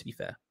on loan. To be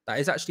fair, that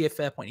is actually a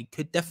fair point. He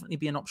could definitely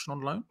be an option on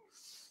loan.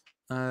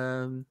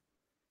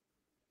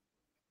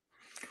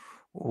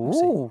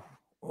 Well,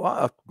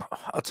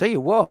 I'll tell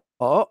you what.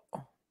 Hold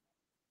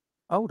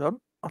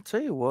on. I'll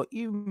tell you what.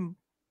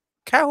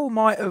 Carroll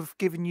might have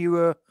given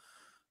you a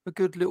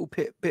good little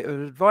bit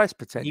of advice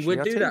potentially. He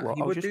would do that.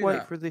 I'll just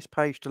wait for this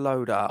page to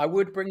load up. I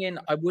would bring in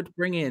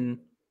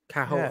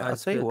Cahill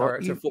as the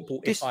director of football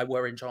if I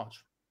were in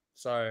charge.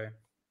 So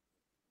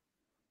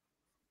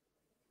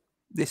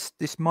this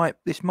might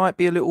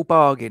be a little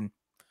bargain.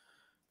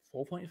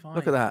 4.5.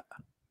 Look at that.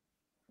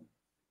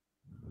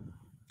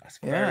 That's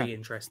very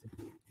interesting.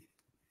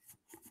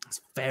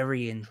 That's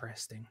very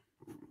interesting.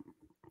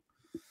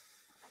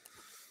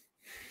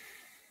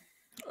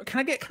 Can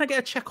I get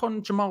a check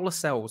on Jamal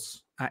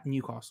Lascelles at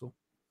Newcastle?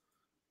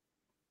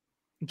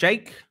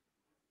 Jake,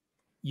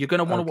 you're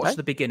gonna want to watch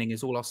the beginning.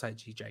 Is all I'll say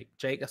to you, Jake.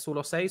 Jake, that's all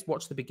I'll say is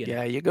watch the beginning.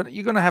 Yeah,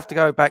 you're gonna have to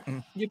go back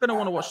and you're gonna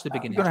want to watch the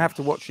beginning. You're gonna have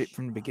to watch it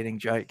from the beginning,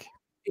 Jake.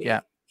 Yeah,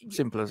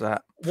 simple as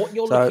that. What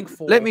you're looking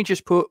for? Let me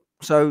just put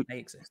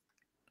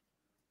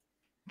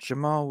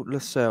Jamal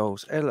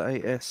Lascelles,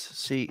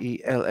 Lascelles,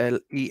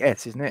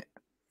 isn't it?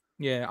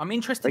 Yeah, I'm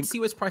interested to see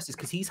what his price is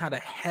because he's had a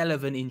hell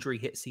of an injury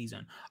hit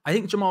season. I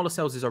think Jamal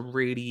Lascelles is a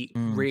really,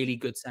 really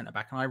good centre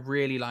back, and I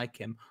really like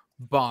him.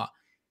 But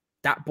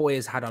that boy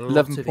has had a lot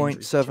of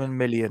injuries. 11.7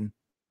 million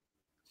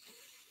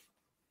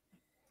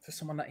for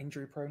someone that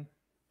injury prone.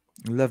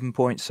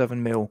 11.7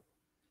 mil.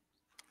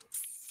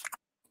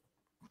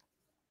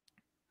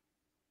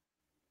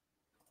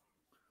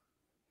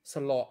 It's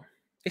a lot.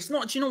 It's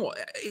not. Do you know what?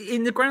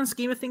 In the grand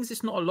scheme of things,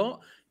 it's not a lot.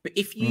 But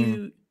if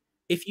you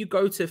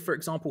go to, for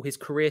example, his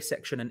career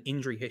section and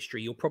injury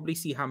history, you'll probably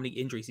see how many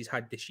injuries he's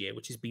had this year,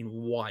 which has been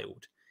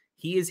wild.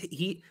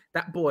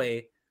 That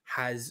boy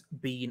has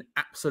been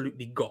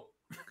absolutely got.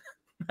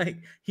 Like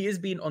he has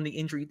been on the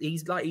injury.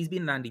 He's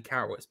been an Andy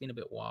Carroll. It's been a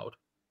bit wild.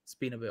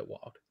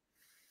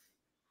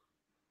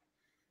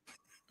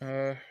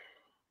 Don't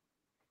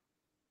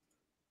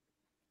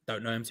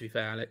know him, to be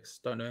fair, Alex.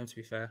 Don't know him, to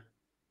be fair.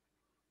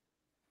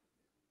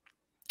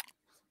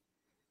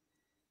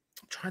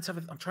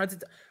 I'm trying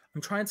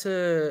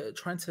to.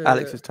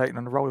 Alex has taken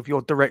on the role of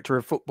your director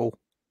of football.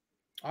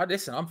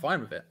 Listen, I'm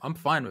fine with it. I'm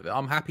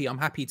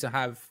happy to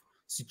have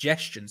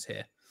suggestions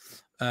here.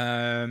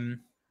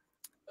 I'm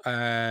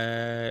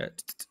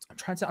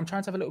trying to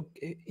have a little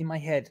in my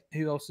head.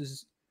 Who else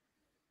is?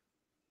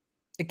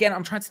 Again,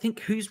 I'm trying to think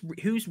who's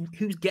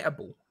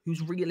gettable,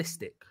 who's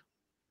realistic.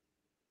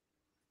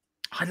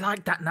 I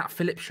like that Nat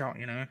Phillips shout.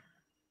 You know,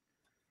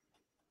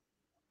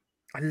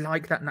 I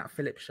like that Nat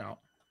Phillips shout.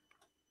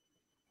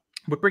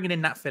 We're bringing in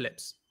Nat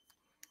Phillips.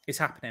 It's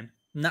happening.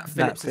 Nat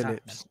Phillips is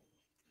happening.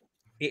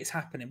 It's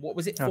happening. What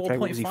was it?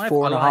 4.5?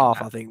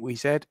 4.5, I think we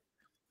said.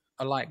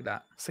 I like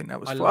that. I think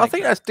that was 4. I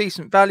think that's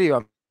decent value.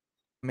 I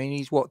mean,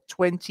 he's what,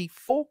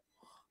 24?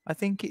 I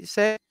think it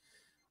said.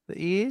 that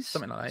he is.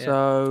 Something like that,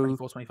 so,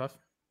 24, 25.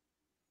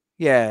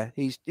 Yeah,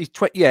 he's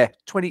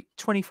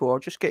 24. I'll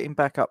just get him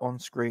back up on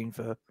screen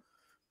for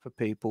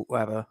people who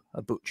have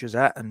a butcher's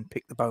at and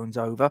pick the bones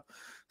over.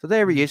 So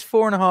there he is,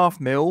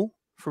 4.5 mil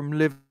from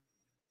Liverpool.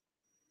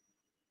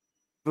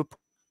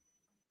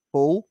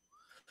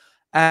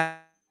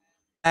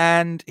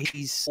 And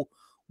he's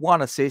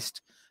 1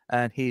 assist,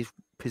 and his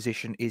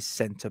position is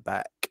centre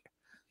back.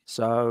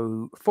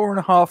 So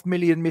 4.5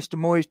 million, Mr.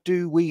 Moyes.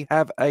 Do we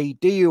have a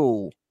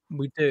deal?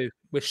 We do.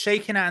 We're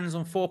shaking hands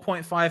on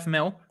 4.5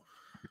 mil.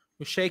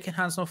 We're shaking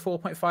hands on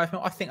 4.5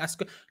 mil. I think that's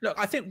good. Look,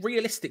 I think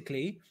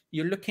realistically,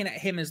 you're looking at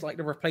him as like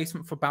the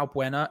replacement for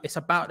Balbuena. It's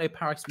about no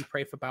Paris we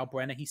pray for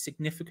Balbuena. He's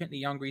significantly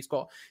younger. He's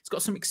got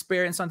some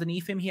experience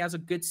underneath him. He has a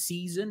good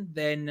season.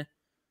 Then,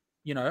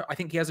 you know, I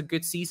think he has a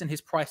good season.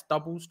 His price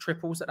doubles,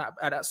 triples at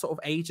that sort of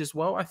age as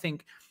well. I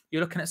think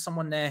you're looking at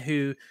someone there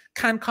who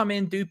can come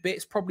in, do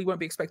bits, probably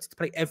won't be expected to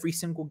play every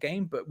single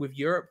game, but with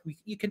Europe,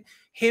 you can,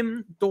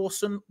 him,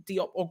 Dawson,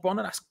 Diop,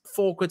 Ogbonna, that's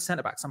 4 good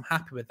centre-backs. I'm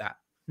happy with that.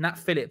 Nat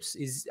Phillips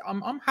is,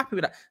 I'm happy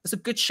with that. That's a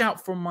good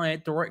shout from my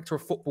director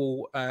of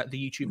football, the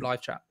YouTube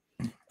live chat.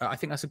 I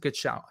think that's a good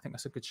shout.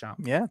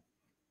 Yeah.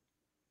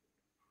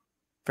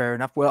 Fair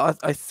enough. Well,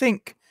 I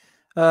think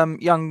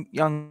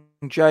young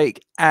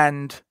Jake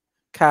and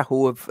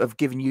Cahill have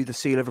given you the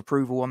seal of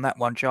approval on that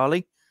one,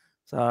 Charlie.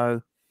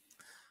 So,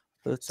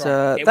 but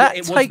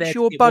that takes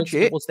your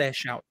budget. It was their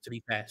shout, to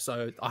be fair.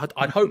 So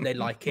I'd hope they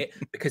like it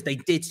because they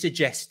did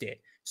suggest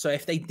it. So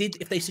if they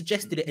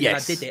suggested it and then I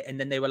did it and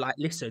then they were like,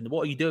 listen,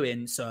 what are you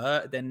doing,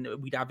 sir? Then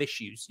we'd have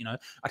issues, you know.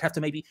 I'd have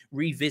to maybe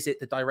revisit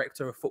the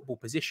director of football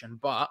position.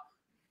 But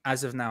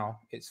as of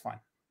now, it's fine.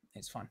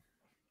 It's fine.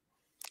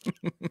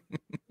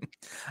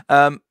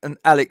 And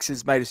Alex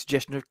has made a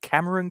suggestion of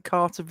Cameron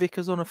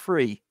Carter-Vickers on a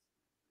free.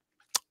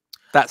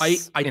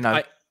 That's I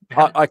couldn't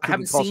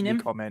possibly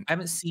comment. I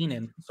haven't seen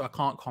him, so I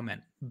can't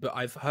comment. But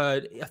I've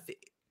heard.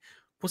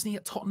 Wasn't he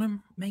at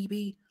Tottenham?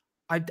 Maybe.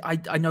 I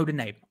know the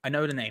name. I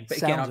know the name. But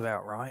Sounds again,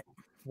 about right.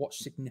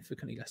 Watched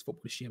significantly less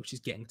football this year, which is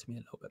getting to me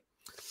a little bit.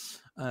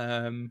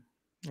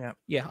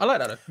 Yeah, I like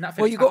that.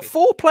 Well, you've got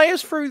 4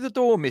 players through the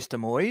door, Mr.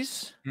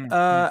 Moyes,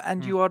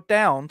 and you are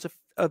down to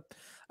a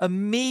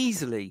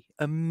measly,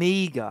 a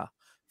meager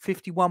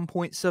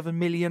 £51.7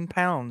 million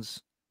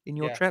in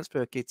your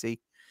transfer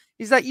kitty.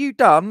 Is that you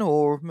done,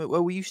 or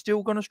were you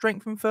still going to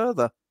strengthen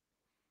further?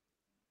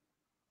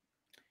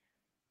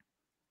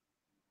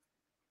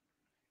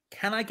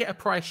 Can I get a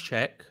price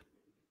check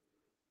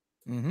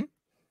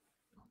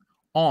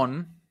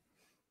on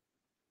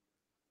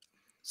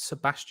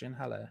Sebastian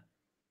Haller?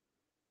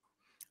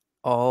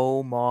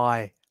 Oh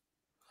my!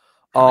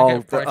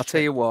 I'll tell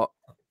you what.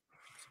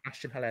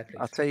 Sebastian Haller, please.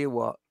 I'll tell you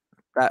what.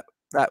 That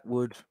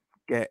would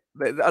get.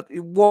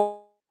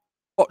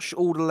 Watch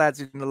all the lads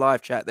in the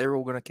live chat. They're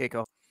all going to kick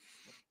off.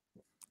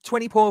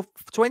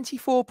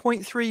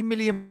 24.3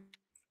 million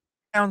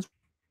pounds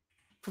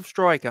for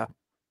striker.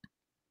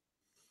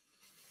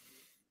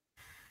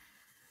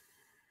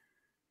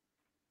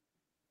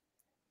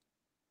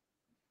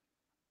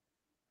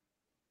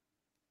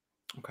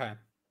 Okay.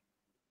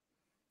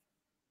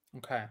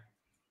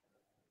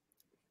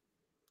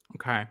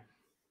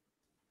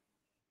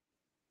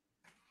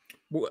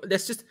 Well,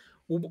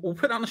 we'll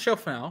put it on the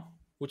shelf for now.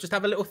 We'll just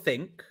have a little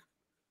think.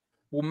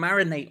 We'll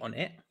marinate on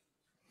it.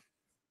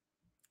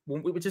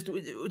 We'll just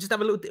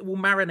have a little.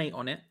 We'll marinate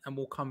on it and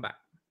we'll come back.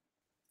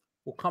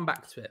 We'll come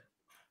back to it.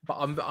 But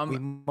we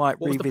might.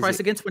 What was the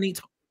price again? 20?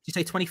 Did you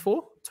say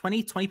 24?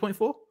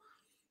 20.4?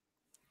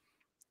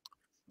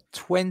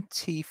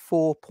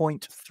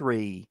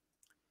 24.3.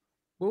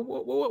 We'll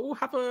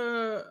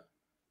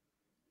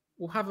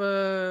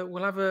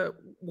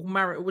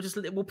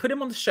put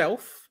him on the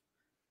shelf.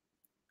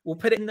 We'll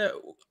put it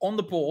on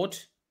the board,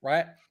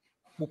 right?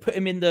 We'll put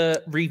him in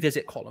the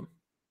revisit column,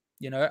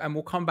 you know, and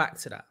we'll come back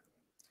to that.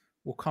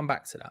 Fair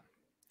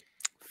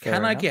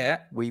Can enough. I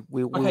get? We'll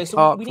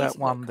park that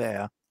one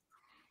there.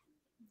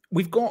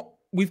 We've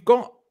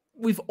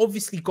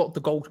obviously got the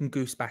golden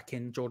goose back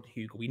in Jordan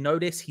Hugo. We know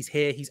this. He's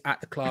here. He's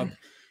at the club.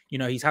 You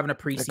know, he's having a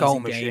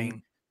preseason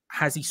game.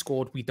 Has he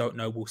scored? We don't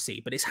know. We'll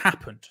see. But it's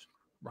happened,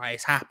 right?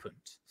 It's happened.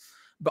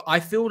 But I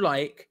feel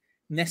like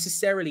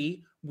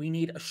necessarily we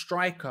need a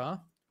striker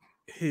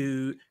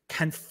who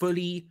can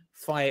fully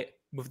fight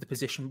with the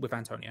position with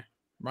Antonio,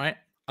 right?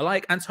 I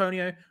like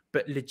Antonio,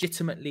 but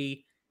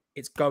legitimately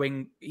he's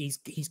going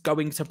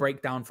to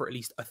break down for at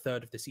least a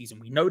third of the season.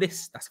 We know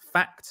this. That's a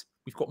fact.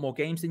 We've got more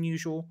games than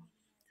usual.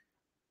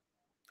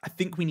 I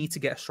think we need to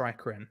get a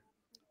striker in,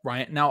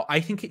 right? Now, I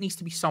think it needs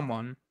to be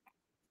someone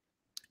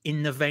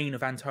in the vein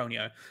of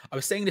Antonio. I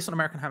was saying this on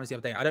American Hammers the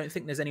other day. I don't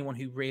think there's anyone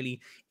who really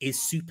is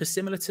super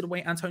similar to the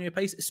way Antonio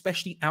plays,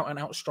 especially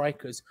out-and-out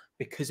strikers,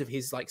 because of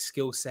his like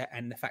skill set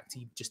and the fact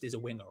he just is a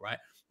winger, right?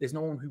 There's no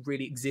one who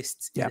really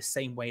exists in the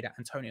same way that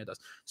Antonio does.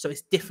 So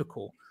it's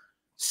difficult.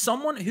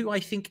 Someone who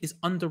I think is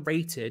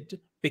underrated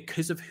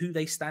because of who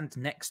they stand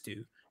next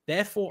to,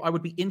 therefore I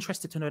would be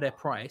interested to know their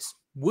price,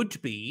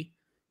 would be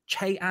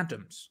Che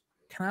Adams.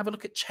 Can I have a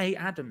look at Che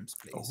Adams,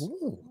 please?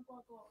 Ooh.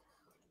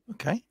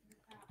 Okay.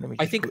 Let me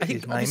I just think put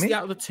his name obviously in.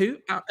 out of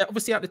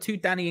the two,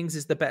 Danny Ings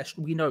is the best.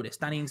 We know this.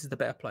 Danny Ings is the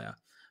better player.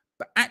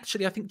 But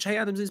actually, I think Che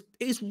Adams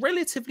is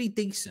relatively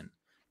decent.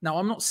 Now,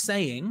 I'm not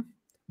saying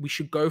we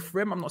should go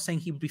for him. I'm not saying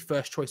he would be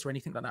first choice or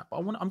anything like that.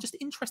 But I'm just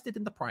interested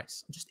in the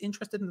price. I'm just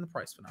interested in the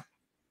price for now.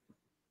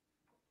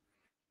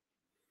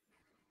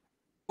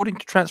 According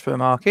to Transfer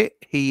Market,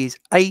 he is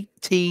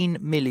 18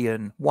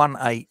 million,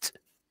 1-8.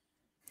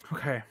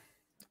 Okay.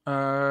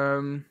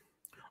 Yeah,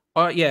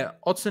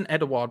 Odsonne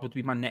Edouard would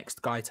be my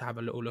next guy to have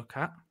a little look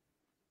at.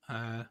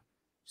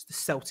 It's the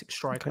Celtic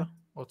striker,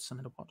 Odsonne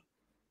Edouard.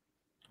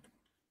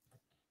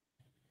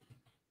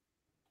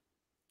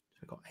 So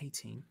we got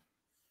 18.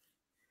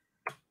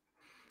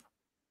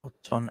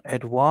 Odsonne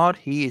Edouard,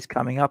 he is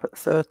coming up at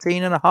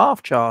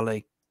 13.5,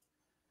 Charlie.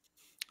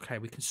 Okay,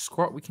 we can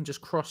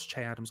just cross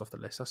Che Adams off the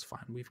list. That's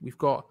fine. We've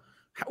got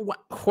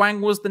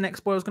Hwang was the next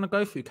boy I was going to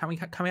go through. Can we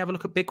have a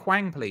look at Big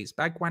Hwang, please?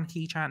 Bag Hwan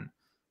Hee-chan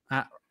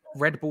at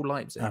Red Bull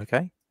Leipzig.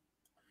 Okay.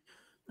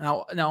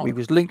 Now we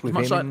was linked with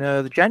him in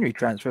the January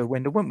transfer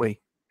window, weren't we?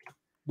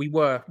 We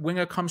were.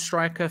 Winger come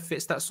striker,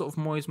 fits that sort of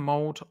Moyes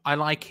mold. I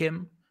like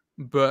him,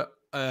 but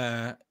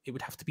it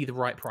would have to be the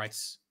right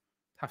price.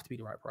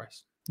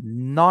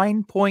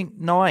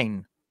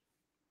 9.9.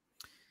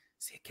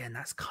 See, again,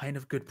 that's kind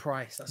of good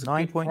price. That's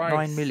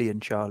 9.9 million,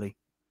 Charlie.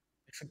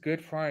 It's a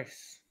good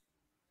price.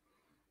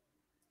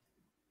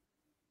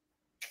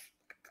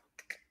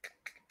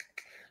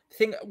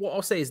 What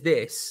I'll say is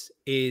this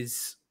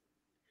is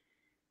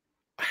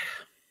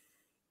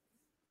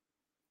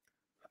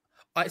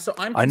I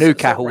knew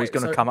Cahill was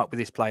going to come up with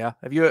this player.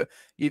 Have you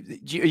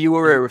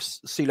aware of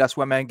Silas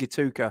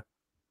Wamangituka?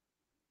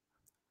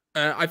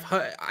 I've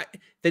heard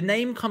the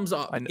name comes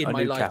up in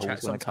my live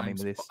chat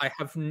sometimes. But I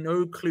have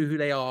no clue who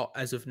they are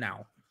as of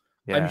now.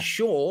 Yeah. I'm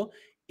sure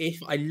if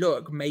I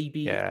look,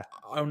 maybe. Yeah.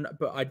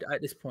 But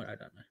at this point, I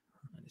don't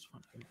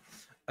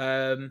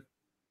know.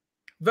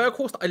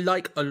 Verhorst, I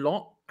like a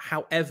lot.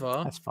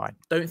 However, that's fine.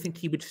 Don't think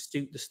he would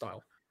suit the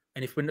style.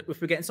 And if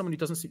we're getting someone who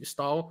doesn't suit the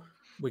style,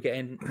 we're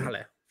getting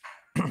Halle.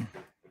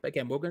 But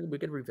again, we're going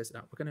to revisit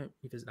that.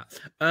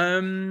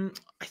 I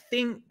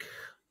think.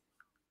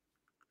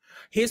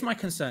 Here's my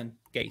concern,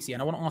 Gatesy,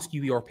 and I want to ask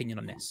you your opinion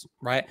on this,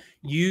 right?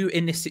 You,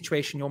 in this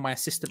situation, you're my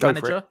assistant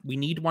manager. We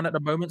need one at the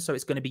moment, so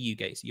it's going to be you,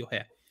 Gatesy. You're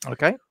here.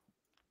 Okay.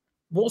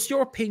 What's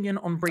your opinion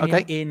on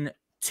bringing in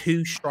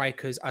 2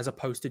 strikers as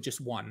opposed to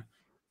just 1,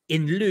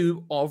 in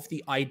lieu of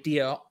the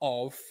idea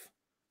of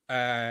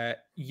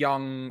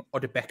young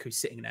Odebeku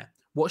sitting there?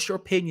 What's your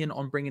opinion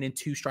on bringing in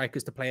 2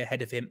 strikers to play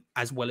ahead of him,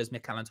 as well as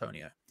Mikel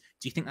Antonio?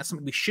 Do you think that's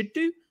something we should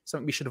do?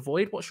 Something we should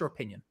avoid? What's your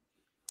opinion?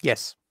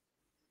 Yes.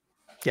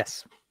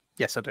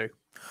 Yes, I do.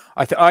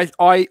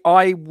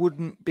 I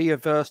wouldn't be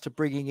averse to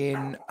bringing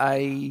in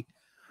a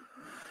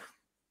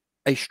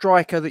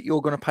striker that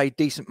you're going to pay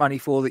decent money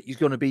for, that is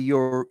going to be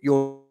your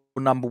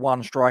number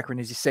 1 striker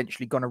and is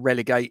essentially going to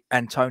relegate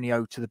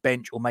Antonio to the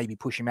bench or maybe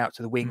push him out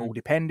to the wing, all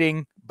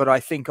depending. But I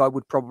think I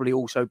would probably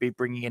also be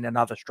bringing in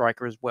another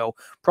striker as well.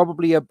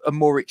 Probably a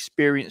more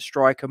experienced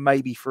striker,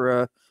 maybe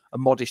for a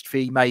modest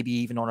fee, maybe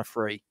even on a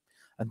free.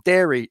 And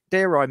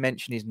dare I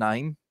mention his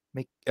name?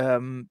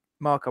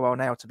 Marko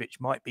Arnautovic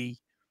might be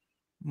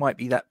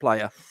that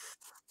player.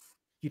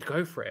 You'd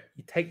go for it.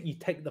 You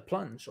take the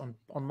plunge on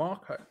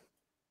Marko.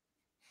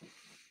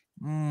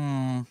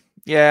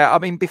 Yeah, I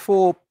mean,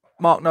 before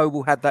Mark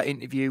Noble had that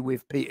interview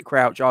with Peter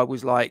Crouch, I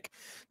was like,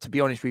 to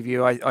be honest with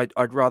you,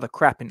 I'd rather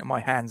crap into my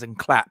hands and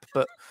clap.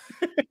 But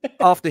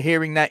after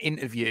hearing that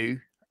interview,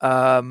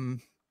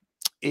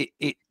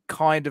 it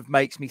kind of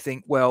makes me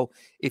think, well,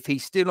 if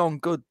he's still on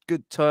good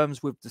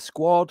terms with the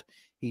squad,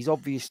 he's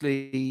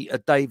obviously a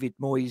David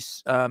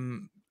Moyes.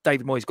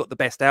 David Moyes got the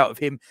best out of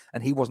him,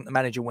 and he wasn't the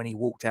manager when he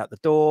walked out the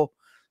door.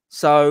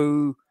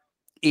 So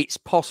it's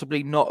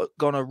possibly not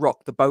going to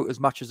rock the boat as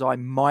much as I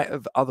might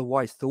have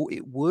otherwise thought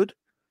it would.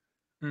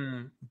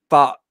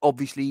 But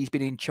obviously he's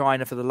been in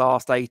China for the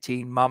last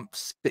 18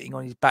 months, sitting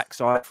on his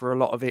backside for a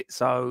lot of it.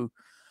 So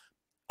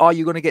are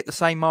you going to get the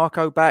same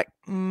Marko back?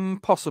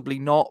 Possibly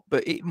not,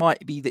 but it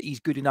might be that he's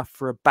good enough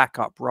for a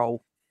backup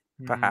role,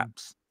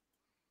 perhaps.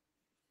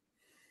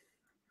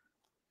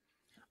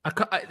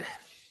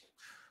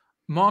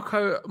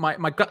 Marko,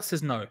 my gut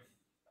says no.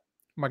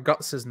 My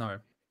gut says no.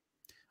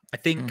 I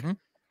think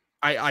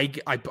I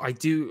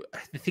do.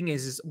 The thing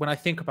is when I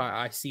think about it,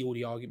 I see all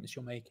the arguments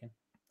you're making.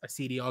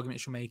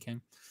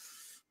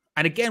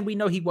 And again, we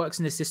know he works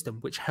in the system,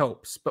 which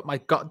helps, but my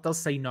gut does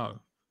say no.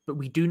 But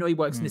we do know he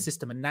works in the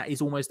system, and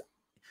that's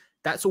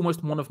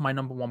almost one of my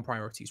number 1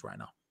 priorities right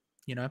now.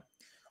 You know?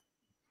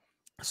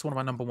 That's one of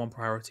my number 1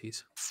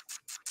 priorities.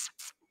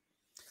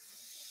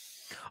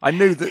 I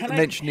knew that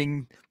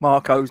mentioning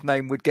Marko's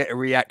name would get a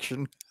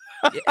reaction.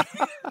 Yeah.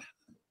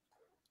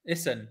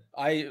 Listen,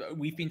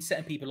 we've been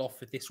setting people off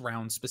for this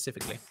round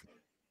specifically.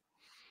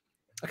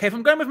 Okay, if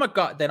I'm going with my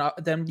gut,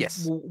 then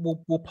yes,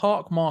 we'll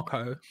park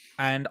Marko,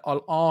 and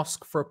I'll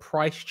ask for a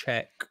price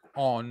check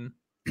on.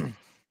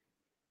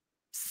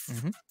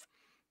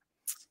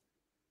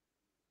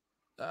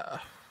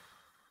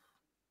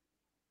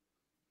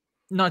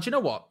 No, do you know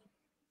what?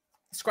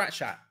 scratch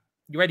that.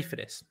 You ready for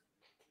this?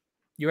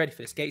 You ready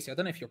for this, Gatesy? I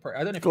don't know if you're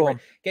I don't know if Go you're on.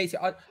 ready.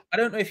 Gatesy, I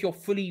don't know if you're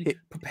fully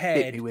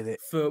prepared hit me with it.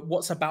 for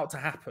what's about to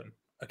happen.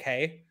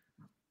 Okay.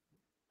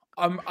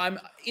 I'm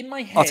in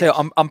my head. I'll tell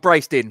you, I'm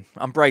braced in.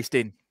 I'm braced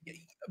in.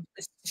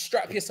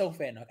 Strap yourself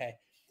in, okay?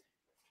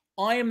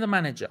 I am the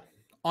manager.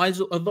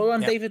 Although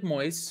I'm David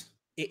Moyes,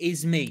 it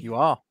is me. You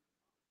are.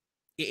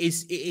 It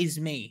is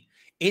me.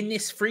 In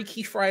this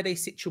Freaky Friday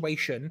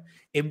situation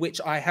in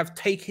which I have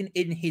taken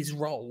in his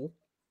role,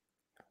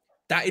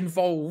 that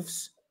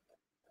involves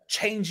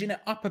changing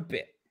it up a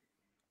bit.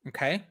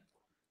 Okay?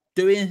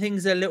 Doing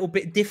things a little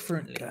bit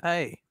differently.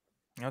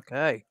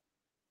 Okay.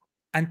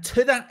 And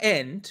to that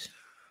end...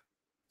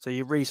 So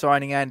you're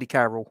re-signing Andy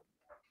Carroll?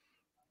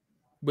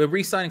 We're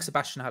re-signing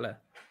Sebastian Haller.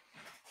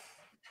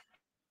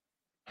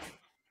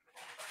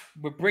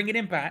 We're bringing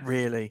him back.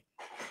 Really?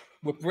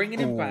 We're bringing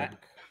him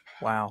back.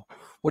 Wow.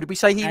 What did we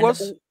say he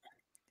was?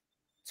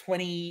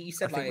 20. You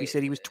said I think we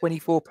said he was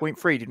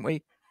 24.3, didn't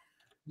we?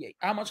 Yeah.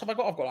 How much have I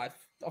got? I've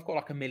got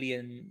like $1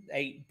 million,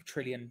 8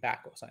 trillion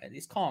back or something.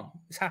 It's calm.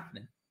 It's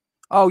happening.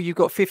 Oh, you've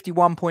got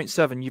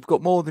 51.7. You've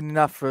got more than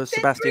enough for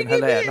Sebastian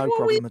Haller. No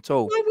problem at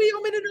all. I'm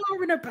in an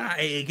hour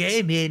about it. Get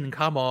him in.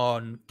 Come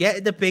on.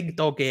 Get the big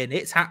dog in.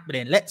 It's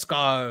happening. Let's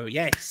go.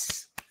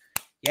 Yes.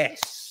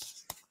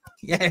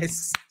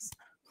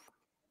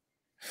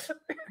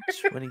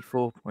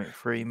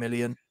 24.3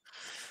 million.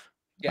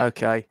 Yeah.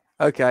 Okay.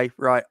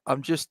 Right.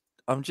 I'm just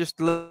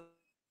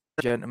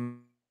gentlemen.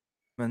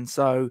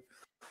 So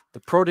the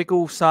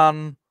prodigal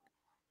son,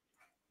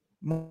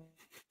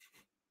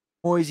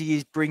 Moyes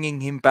is bringing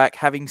him back,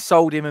 having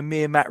sold him a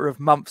mere matter of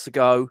months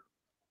ago.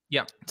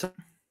 Yeah. To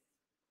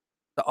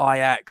the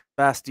Ajax,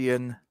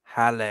 Sebastian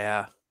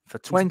Haller for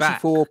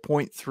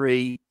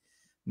 24.3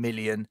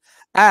 million.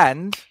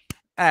 And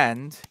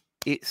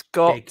it's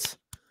got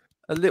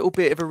a little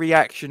bit of a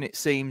reaction, it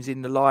seems,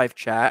 in the live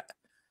chat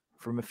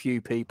from a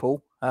few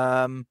people.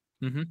 From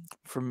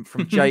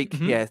Jake.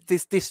 Yeah,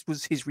 this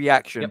was his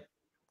reaction.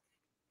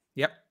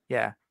 Yep.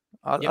 Yeah.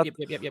 I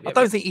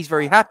don't think he's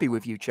very happy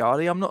with you,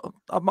 Charlie. I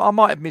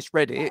might have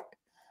misread it,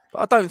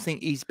 but I don't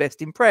think he's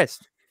best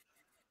impressed.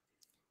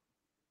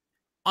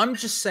 I'm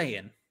just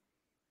saying,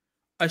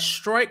 a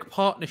strike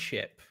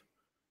partnership,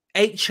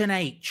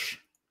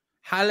 H&H,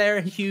 Haller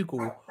and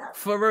Hugel,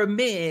 for a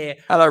mere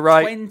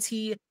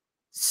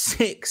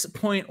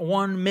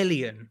 26.1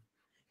 million.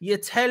 You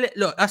tell it,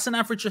 look, that's an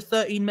average of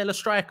 13 mil a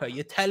striker.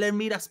 You're telling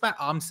me that's bad?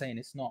 I'm saying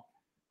it's not.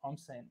 I'm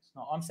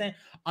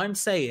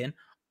saying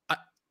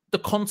the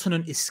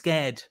continent is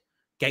scared,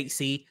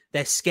 Gatesy.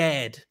 They're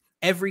scared.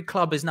 Every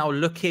club is now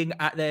looking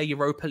at their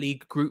Europa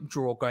League group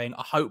draw going,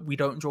 I hope we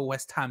don't draw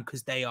West Ham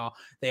because they are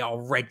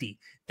ready.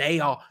 They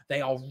are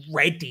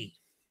ready.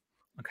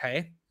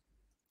 Okay?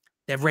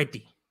 They're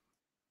ready.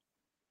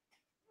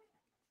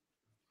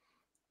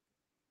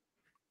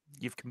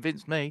 You've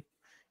convinced me.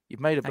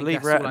 You've made a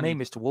believer out of me,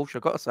 Mr. Walsh,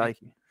 I've got to say.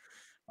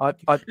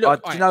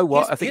 Look, do you know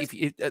what? I think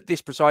at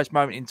this precise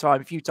moment in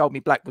time, if you told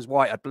me black was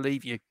white, I'd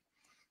believe you.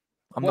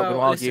 I'm not going to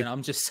argue.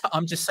 Listen,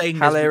 I'm just saying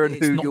Haller and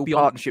Hugel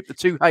partnership, the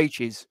two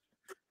H's.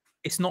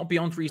 It's not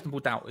beyond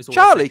reasonable doubt. Is all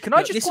Charlie, can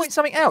I just point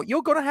something out?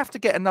 You're going to have to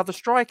get another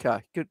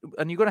striker,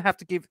 and you're going to have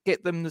to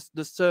get them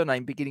the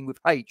surname beginning with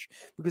H,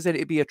 because then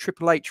it'd be a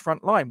Triple H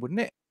front line, wouldn't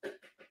it?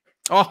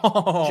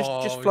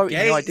 Oh, just floating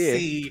the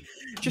idea.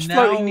 Just now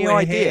floating the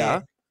idea.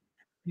 Here.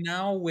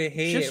 Now we're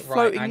here. Just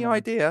floating the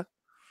idea.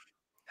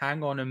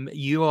 Hang on,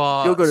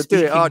 you're going to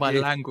do it, aren't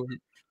you? Language.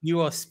 You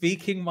are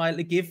speaking my.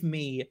 Give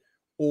me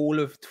all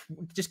of.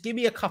 Just give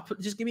me a couple.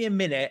 Just give me a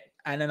minute,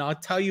 and then I'll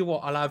tell you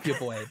what. I'll have your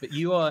boy. But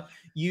you are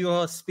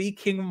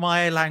speaking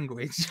my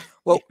language.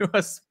 Well,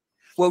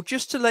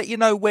 just to let you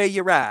know where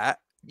you're at,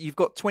 you've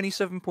got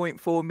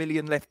 27.4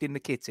 million left in the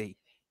kitty.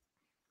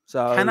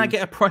 So can I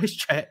get a price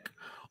check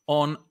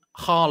on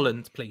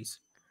Haaland, please?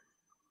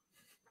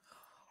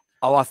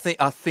 Oh, I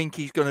think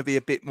he's going to be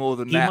a bit more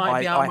than that. Might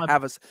be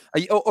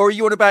or are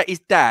you on about his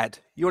dad?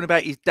 You're on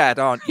about his dad,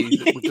 aren't you?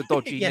 With the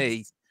dodgy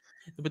knee.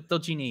 With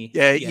dodgy knee.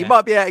 Yeah, you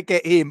might be able to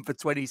get him for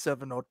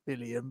 27 odd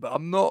million, but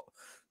I'm not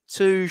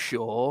too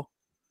sure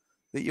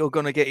that you're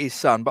going to get his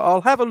son. But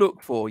I'll have a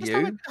look for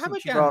you.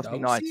 Since you've asked me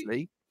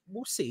nicely.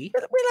 We'll see.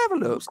 We'll have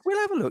a look. We'll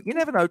have a look. You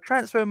never know.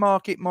 Transfer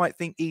market might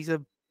think he's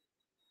a.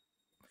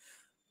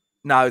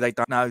 No, they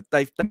don't know.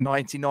 They've done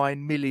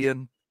 99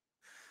 million.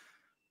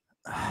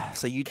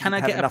 So you can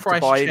have enough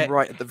to buy in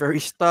right at the very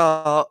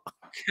start.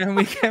 Can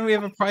we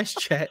have a price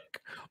check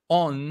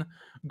on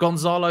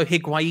Gonzalo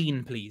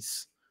Higuain,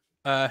 please?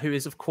 Who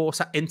is of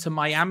course at Inter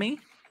Miami.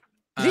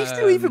 Is he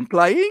still even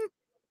playing?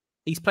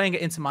 He's playing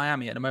at Inter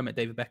Miami at the moment.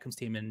 David Beckham's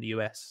team in the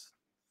US.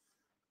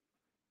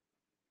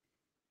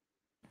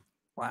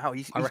 Wow,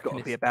 he's got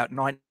to be about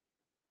 9.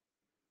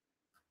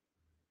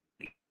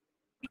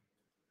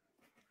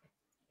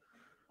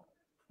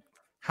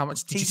 How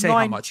much did you say?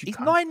 How much? He's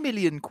 9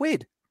 million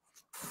quid.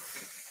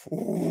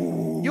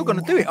 Ooh. You're going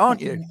to do it, aren't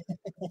you?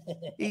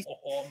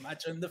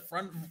 Imagine the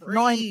front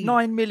three.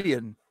 9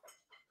 million.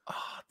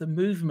 Oh, the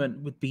movement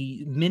would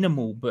be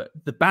minimal, but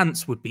the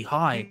bants would be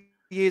high.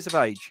 Years of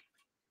age.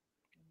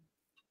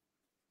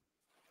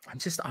 I'm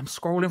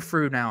scrolling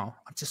through now.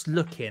 I'm just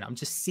looking. I'm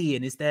just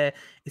seeing. Is there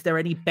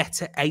any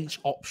better H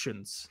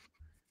options?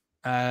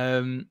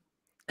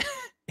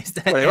 Is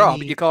there Well, there are,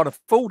 but you can't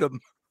afford them.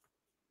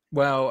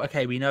 Well,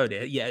 okay, we know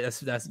that. Yeah, that's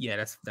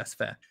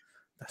fair.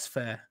 That's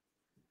fair.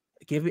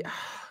 Give it.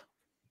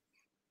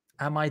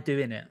 Am I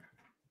doing it?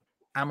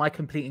 Am I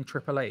completing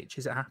Triple H?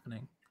 Is it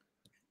happening?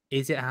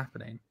 Is it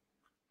happening?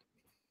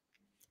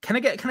 Can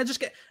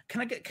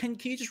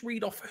you just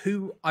read off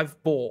who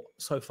I've bought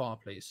so far,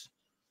 please?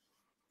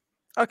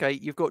 Okay,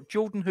 you've got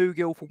Jordan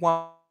Hugill for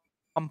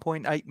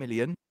 1.8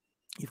 million.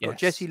 You've got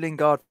Jesse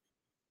Lingard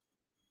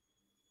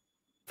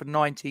for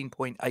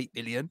 19.8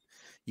 million.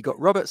 You've got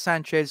Robert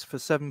Sanchez for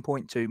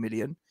 7.2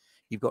 million.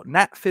 You've got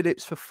Nat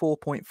Phillips for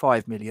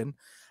 4.5 million.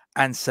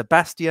 And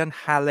Sebastian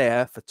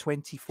Haller for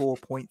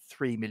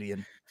 24.3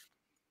 million.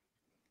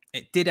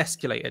 It did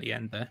escalate at the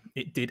end there.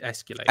 It did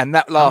escalate. And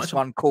that last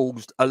one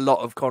caused a lot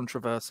of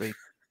controversy.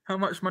 How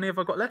much money have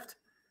I got left?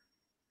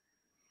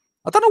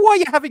 I don't know why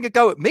you're having a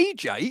go at me,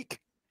 Jake.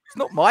 It's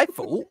not my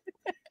fault.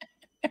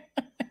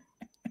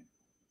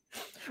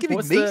 Giving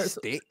me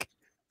stick.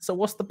 So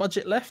what's the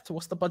budget left?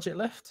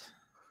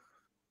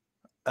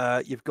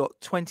 You've got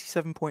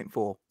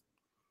 27.4.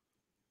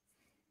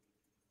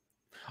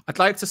 I'd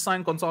like to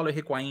sign Gonzalo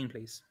Higuain,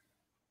 please.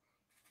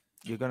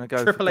 You're going to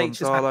go for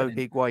Gonzalo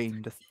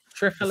Higuain, the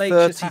Triple H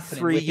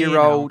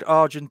 33-year-old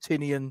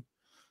Argentinian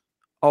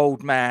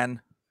old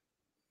man.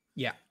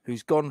 Yeah,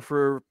 who's gone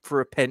for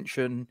a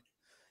pension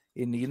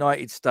in the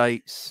United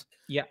States.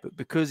 Yeah, but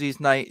because his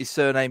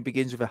surname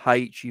begins with a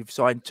H, you've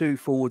signed two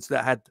forwards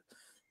that had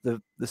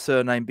the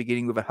surname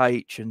beginning with a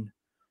H, and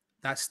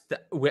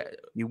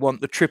you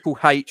want the triple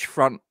H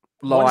front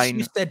line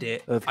you said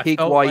it, of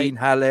Higuain,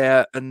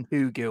 Haller, and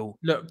Hugill.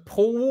 Look,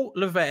 Paul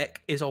Levesque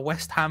is a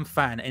West Ham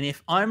fan, and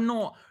if I'm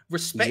not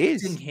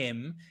respecting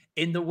him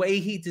in the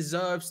way he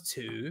deserves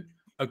to,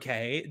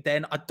 okay,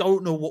 then I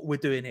don't know what we're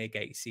doing here,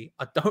 Gatesy.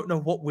 I don't know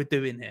what we're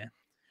doing here.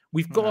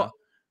 We've got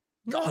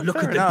look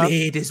at the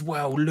beard as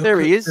well. Look there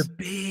he at is. the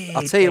beard.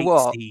 I'll tell you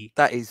what,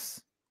 that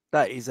is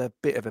a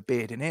bit of a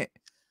beard, isn't it?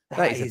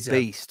 That is a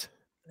beast.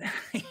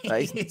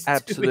 That is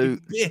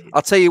absolute.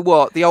 I'll tell you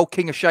what, the old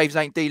King of Shaves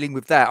ain't dealing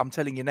with that. I'm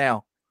telling you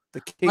now. The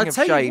King of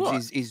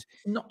Shaves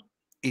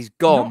is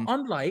gone.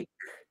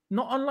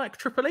 Not unlike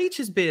Triple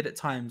H's beard at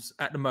times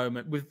at the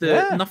moment, with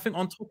the nothing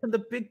on top of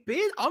the big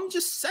beard. I'm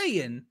just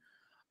saying.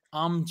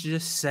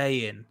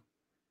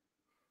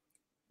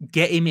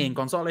 Get him in,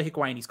 Gonzalo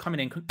Higuain. He's coming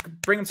in.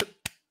 Bring him to.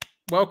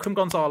 Welcome,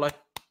 Gonzalo.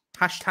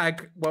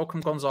 Hashtag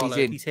welcome, Gonzalo.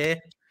 He's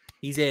here.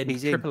 He's in.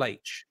 Triple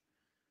H.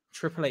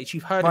 Triple H.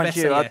 You've heard of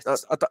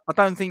SAS. I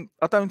don't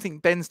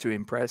think Ben's too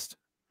impressed.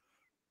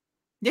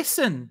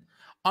 Listen,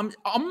 I'm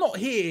not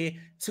here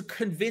to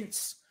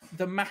convince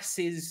the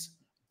masses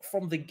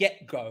from the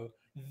get-go.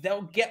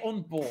 They'll get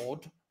on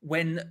board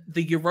when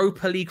the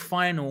Europa League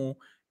final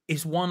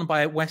is won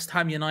by West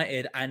Ham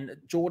United and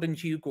Jordan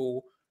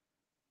Hugill,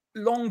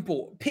 long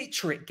ball.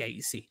 Picture it,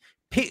 Gatesy.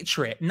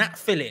 Picture it. Nat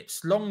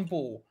Phillips, long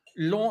ball,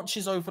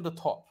 launches over the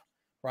top,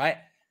 right?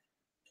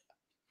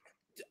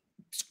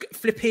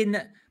 Flipping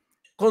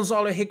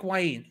Gonzalo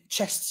Higuain,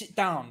 chests it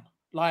down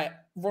like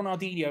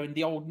Ronaldinho in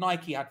the old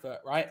Nike advert,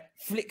 right?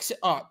 Flicks it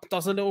up,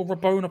 does a little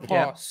Rabona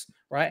pass,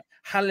 right?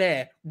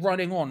 Haller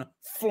running on,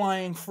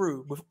 flying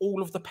through with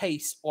all of the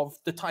pace of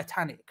the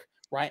Titanic,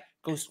 right?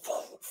 Goes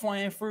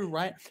flying through,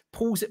 right?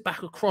 Pulls it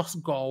back across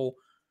goal,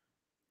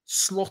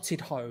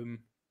 slotted home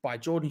by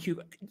Jordan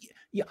Hugill.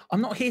 Yeah, I'm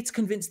not here to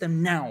convince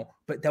them now,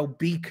 but they'll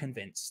be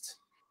convinced,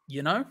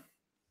 you know?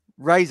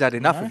 Ray's had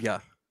enough of you.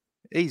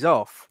 He's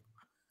off.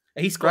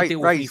 He's got to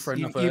deal with me for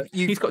another.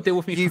 He's got to deal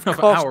with me for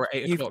another hour at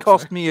 8 o'clock. You've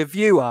cost me a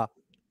viewer.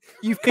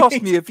 You've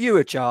cost me a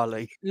viewer,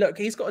 Charlie. Look,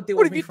 he's got to deal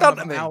with me for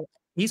another hour.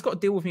 He's got to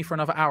deal with me for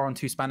another hour on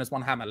Two Spanners,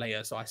 One Hammer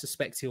later. So I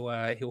suspect he'll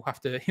have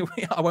to.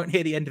 I won't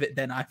hear the end of it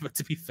then either.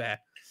 To be fair,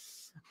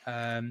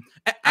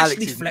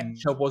 Ashley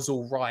Fletcher was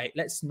all right.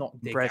 Let's not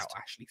dig out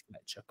Ashley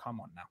Fletcher.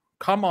 Come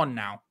on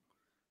now.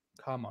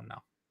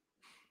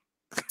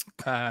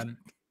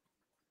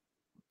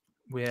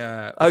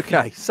 We're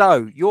okay.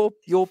 So your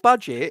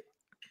budget.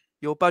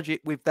 Your budget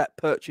with that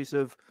purchase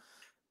of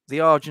the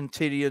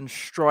Argentinian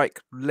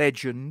strike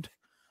legend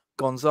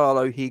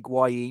Gonzalo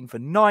Higuain for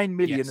 9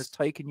 million has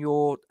taken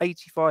your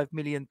 85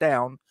 million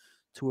down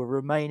to a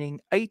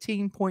remaining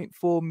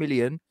 18.4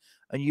 million,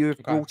 and you have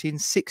brought in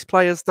 6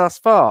 players thus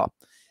far.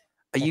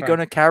 Are you going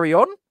to carry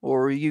on,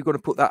 or are you going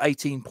to put that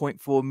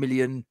 18.4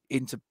 million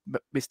into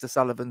Mr.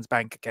 Sullivan's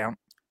bank account?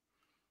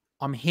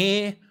 I'm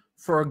here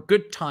for a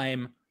good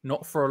time,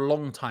 not for a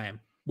long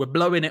time. We're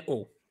blowing it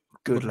all.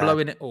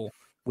 Blowing it all.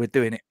 We're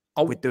doing it.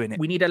 We're doing it.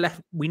 We need a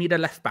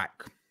left back.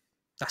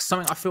 That's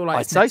something I feel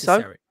like is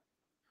necessary.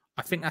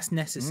 I think that's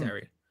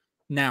necessary.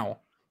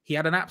 Now, he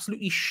had an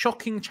absolutely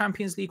shocking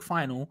Champions League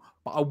final,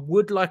 but I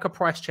would like a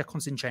price check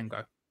on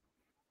Zinchenko.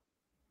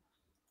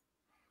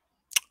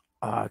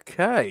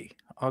 Okay.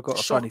 I've got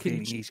a funny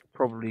feeling he's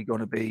probably going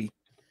to be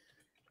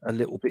a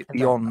little bit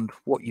beyond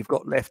what you've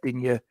got left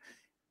in your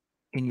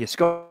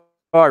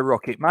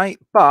skyrocket, mate.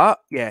 But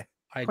yeah,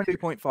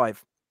 22.5.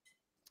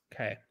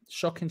 Okay.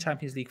 Shocking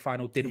Champions League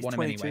final. Didn't want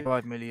him anyway.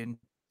 25 million.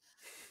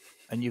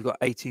 And you've got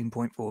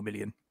 18.4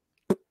 million.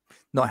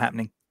 Not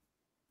happening.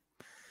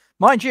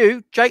 Mind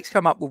you, Jake's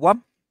come up with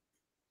one.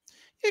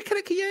 Yeah,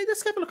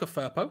 let's have a look at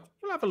Firpo.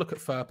 We'll have a look at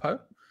Firpo.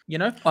 You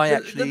know, I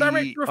actually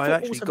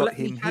got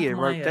him here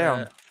wrote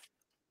down.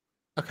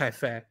 Okay,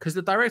 fair. Because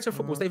the director of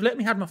footballs, they've let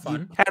me have my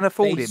fun. You can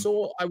afford him.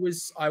 Saw I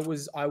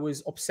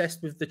was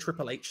obsessed with the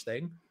Triple H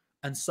thing,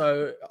 and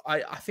so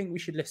I think we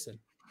should listen.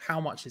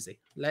 How much is he?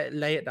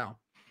 Lay it down.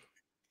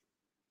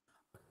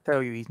 I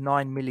tell you, he's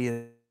 9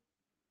 million.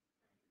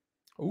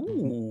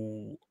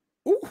 Ooh.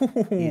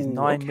 He's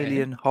 9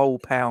 million whole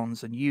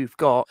pounds, and you've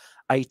got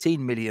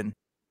 18 million,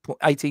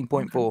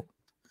 18.4. Okay.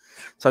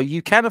 So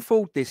you can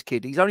afford this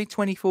kid. He's only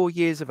 24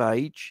 years of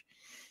age.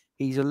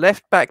 He's a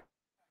left back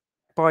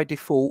by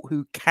default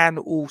who can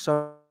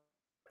also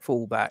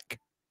fall back.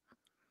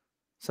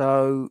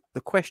 So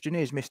the question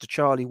is, Mr.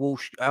 Charlie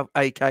Walsh,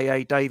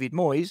 aka David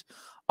Moyes,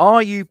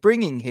 are you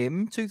bringing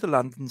him to the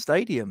London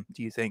Stadium,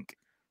 do you think?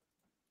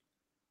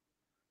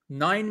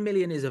 9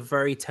 million is a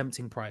very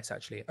tempting price,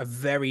 actually. A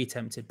very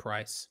tempted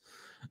price.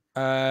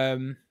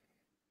 Gabriel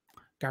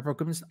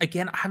Goodman,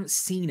 again, I haven't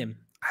seen him.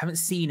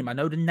 I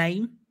know the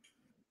name,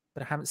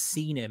 but I haven't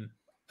seen him.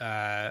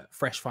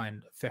 Fresh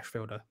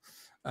fielder.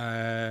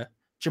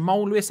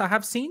 Jamal Lewis, I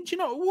have seen. Do you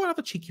know what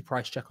other cheeky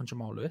price check on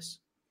Jamal Lewis?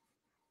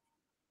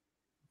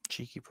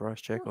 Cheeky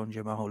price check on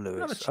Jamal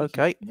Lewis.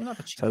 Okay.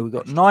 So we've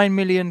got 9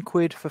 million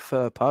quid for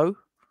Firpo.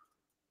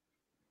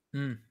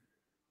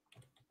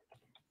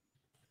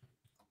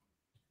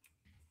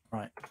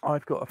 Right.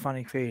 I've got a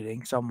funny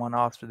feeling someone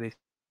asked for this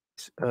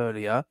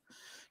earlier.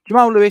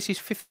 Jamal Lewis is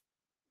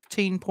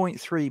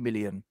 15.3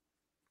 million.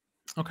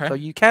 Okay. So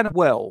you can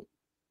well,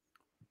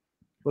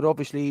 but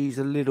obviously he's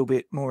a little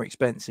bit more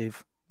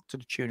expensive to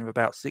the tune of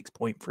about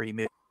 6.3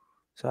 million.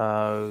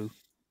 So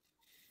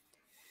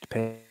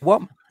depends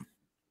what.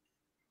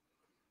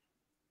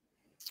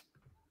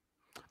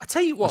 I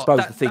tell you what, I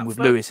suppose the thing with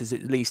Lewis is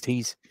at least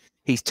he's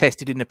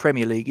tested in the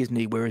Premier League, isn't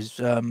he? Whereas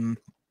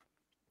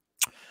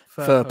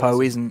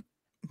Firpo isn't.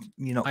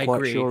 You're not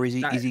quite sure. Is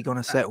he going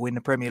to settle in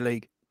the Premier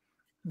League?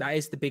 That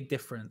is the big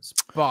difference.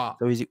 But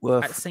so is it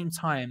worth? At the same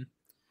time,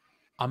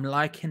 I'm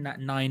liking that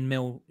 9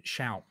 mil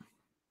shout.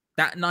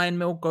 That 9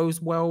 mil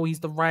goes well.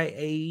 He's the right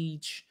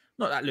age.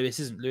 Not that Lewis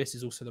isn't. Lewis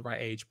is also the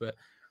right age, but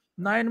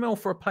 9 mil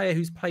for a player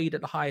who's played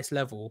at the highest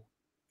level.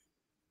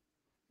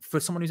 For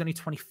someone who's only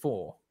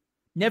 24,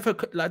 never.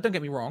 Like, don't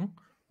get me wrong.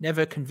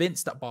 Never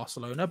convinced at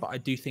Barcelona, but I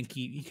do think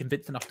he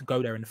convinced enough to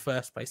go there in the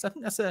first place. I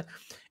think that's an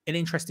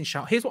interesting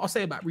shout. Here's what I'll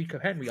say about Rico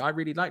Henry. I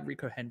really like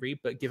Rico Henry,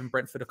 but given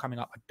Brentford are coming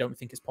up, I don't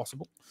think it's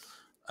possible.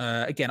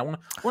 Again, I want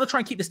to try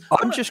and keep this.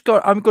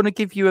 I'm going to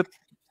give you a.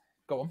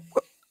 Go on.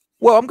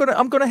 Well, I'm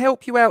going to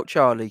help you out,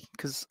 Charlie,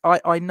 because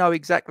I know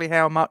exactly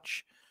how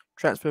much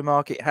Transfer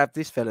Market have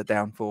this fella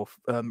down for,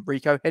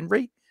 Rico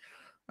Henry.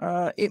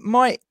 It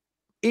might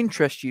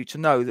interest you to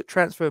know that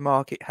Transfer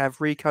Market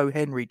have Rico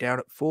Henry down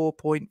at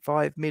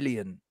 4.5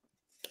 million.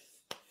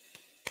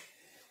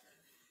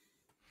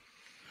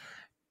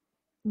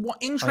 What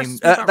interesting?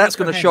 That's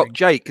going to shock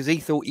Jake because he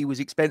thought he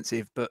was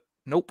expensive, but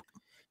nope.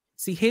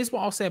 See, here's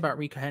what I'll say about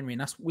Rico Henry, and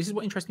this is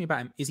what interests me about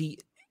him. Is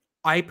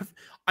I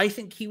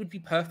think he would be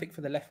perfect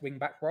for the left wing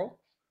back role.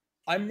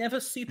 I'm never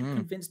super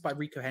convinced by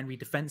Rico Henry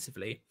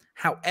defensively.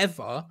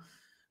 However,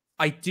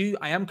 I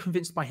am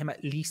convinced by him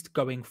at least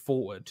going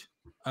forward.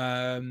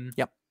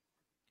 Yep.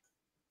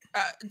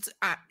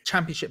 At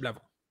championship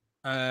level.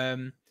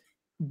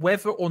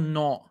 Whether or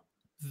not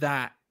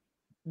that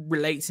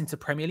relates into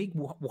Premier League,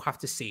 we'll have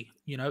to see.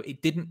 You know,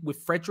 it didn't with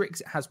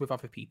Fredericks, it has with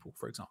other people,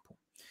 for example.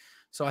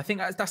 So I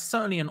think that's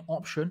certainly an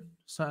option.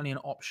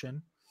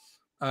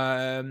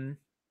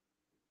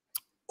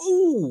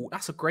 Oh,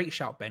 that's a great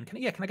shout, Ben. Can I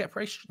get a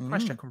price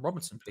check on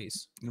Robinson,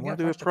 please? You want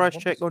to do a price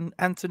check on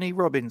Anthony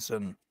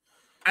Robinson?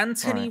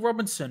 Anthony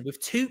Robinson with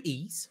 2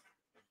 E's.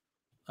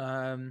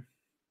 Yeah.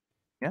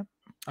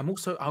 I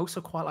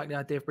also quite like the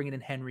idea of bringing in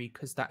Henry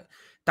because that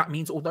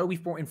means although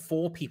we've brought in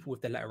 4 people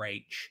with the letter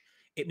H,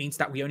 it means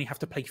that we only have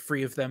to play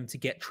 3 of them to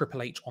get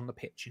Triple H on the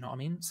pitch. You know what I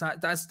mean? So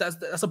that's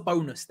a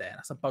bonus there.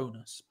 That's a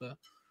bonus, but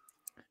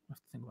I have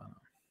to think about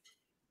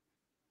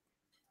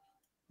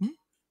that.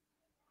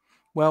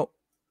 Well,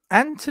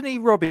 Anthony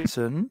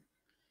Robinson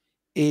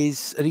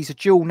he's a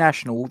dual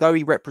national. Although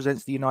he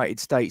represents the United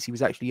States, he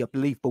was actually, I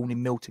believe, born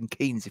in Milton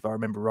Keynes, if I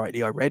remember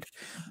rightly. I read.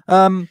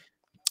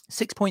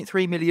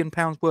 £6.3 million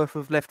worth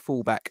of left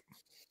fullback.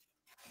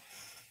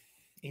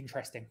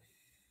 Interesting.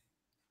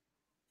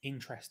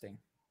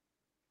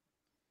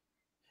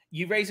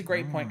 You raise a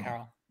great point,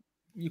 Carol.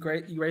 You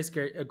raise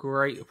a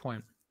great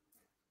point.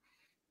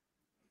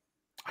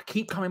 I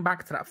keep coming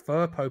back to that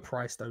Firpo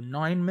price though,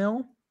 9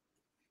 mil.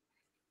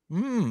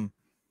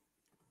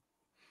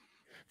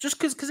 Just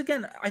because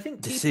again, I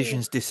think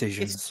decisions.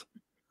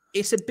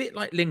 It's a bit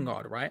like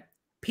Lingard, right?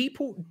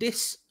 People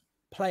diss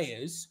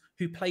players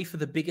who play for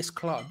the biggest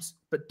clubs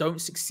but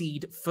don't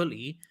succeed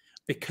fully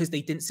because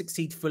they didn't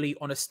succeed fully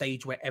on a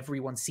stage where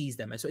everyone sees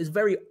them. And so it's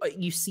very,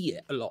 you see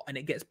it a lot and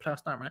it gets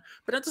passed down, right?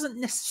 But that doesn't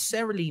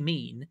necessarily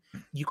mean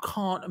you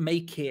can't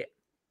make it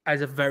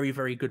as a very,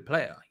 very good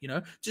player. You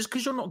know, just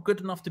because you're not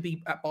good enough to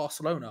be at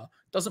Barcelona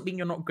doesn't mean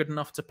you're not good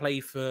enough to play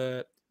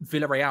for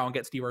Villarreal and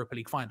get to the Europa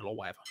League final or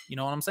whatever. You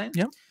know what I'm saying?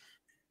 Yeah.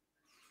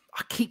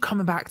 I keep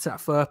coming back to that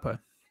Firpo,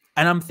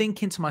 and I'm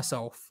thinking to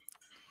myself,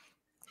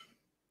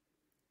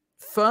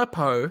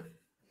 Firpo,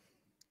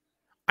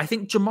 I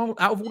think Jamal,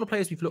 out of all the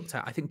players we've looked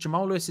at, I think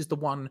Jamal Lewis is the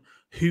one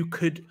who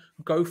could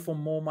go for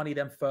more money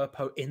than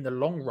Firpo in the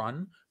long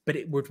run, but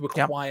it would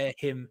require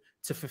him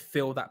to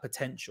fulfill that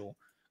potential.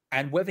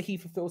 And whether he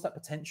fulfills that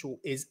potential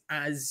is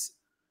as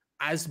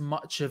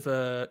much of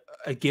a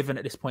given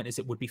at this point as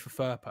it would be for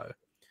Firpo,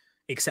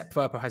 except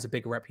Firpo has a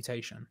bigger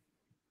reputation.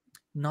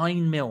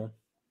 9 mil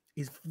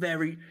is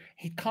very...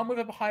 He'd come with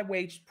a high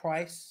wage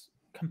price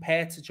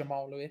compared to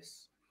Jamal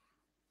Lewis.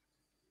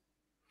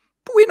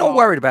 But we're not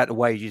worried about the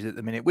wages at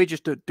the minute. We're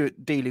just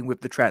dealing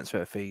with the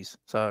transfer fees.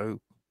 So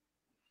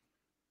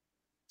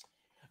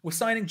we're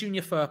signing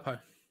Junior Firpo.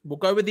 We'll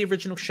go with the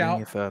original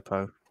shout. Junior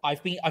Firpo.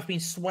 I've been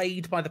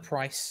swayed by the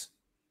price.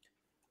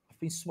 I've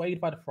been swayed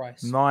by the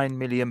price. £9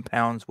 million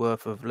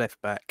worth of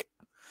left back.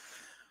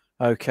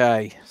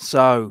 Okay,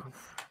 so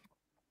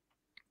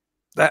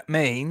that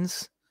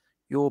means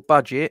your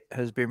budget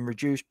has been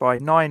reduced by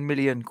 £9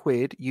 million.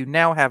 You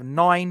now have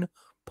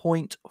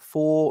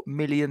 £9.4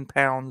 million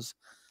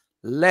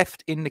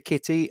left in the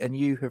kitty, and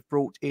you have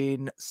brought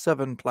in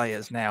 7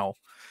 players now.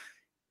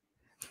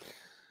 Can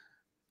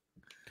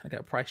I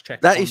get a price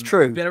check? That is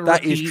true.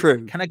 That is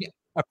true. Can I get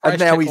a price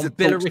check on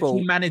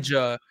Billericay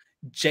manager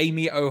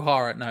Jamie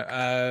O'Hara? No.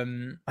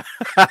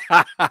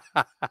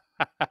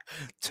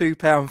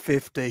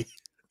 £2.50.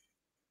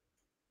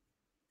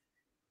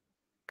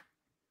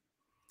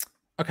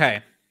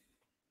 Okay.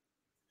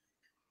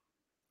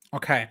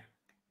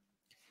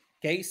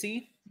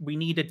 Gatesy, we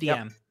need a DM.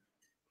 Yep.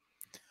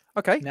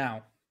 Okay.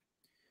 Now,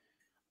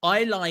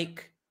 I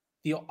like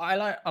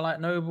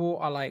Noble,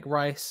 I like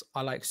Rice,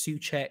 I like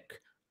Souček.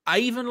 I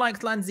even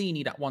liked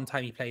Lanzini that one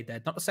time he played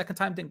there. Not the second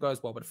time, didn't go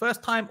as well, but the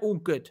first time, all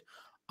good.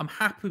 I'm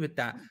happy with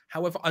that.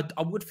 However, I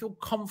would feel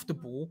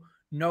comfortable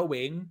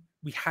knowing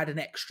we had an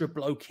extra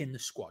bloke in the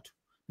squad.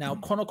 Now,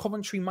 Connor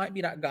Coventry might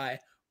be that guy,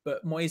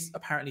 but Moyes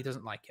apparently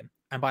doesn't like him.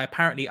 And by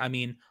apparently, I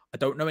mean, I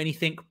don't know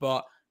anything,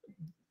 but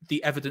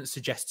the evidence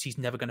suggests he's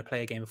never going to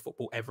play a game of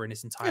football ever in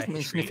his entire history.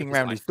 He's sniffing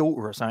around his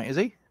daughter or something, is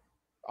he?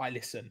 I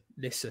listen.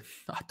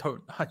 I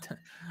don't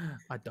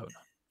know.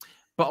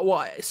 But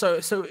what? So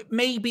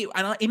maybe,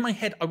 and in my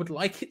head, I would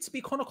like it to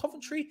be Connor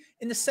Coventry.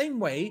 In the same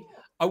way,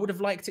 I would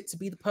have liked it to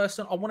be the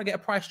person I want to get a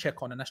price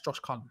check on, and that's Josh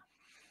Cullen.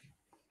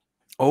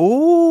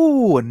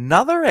 Oh,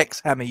 another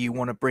ex-Hammer you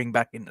want to bring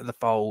back into the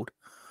fold.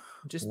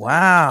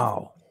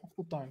 Wow.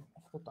 Hold on.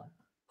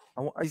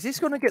 Is this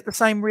going to get the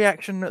same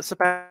reaction that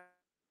Sebastian?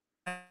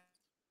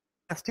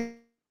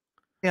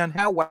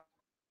 How wow.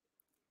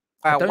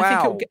 I don't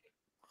think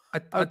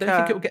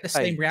it will get the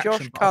same reaction.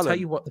 Josh But I'll tell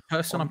you what, the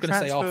person I'm going to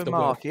say after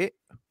market.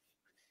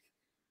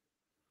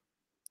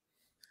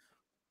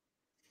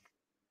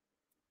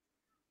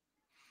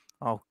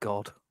 Oh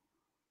God.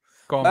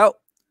 Go on. Well,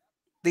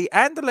 the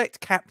Anderlecht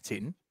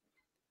captain,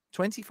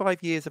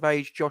 25 years of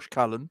age, Josh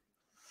Cullen,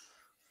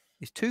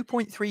 is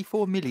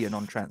 2.34 million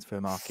on transfer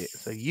market.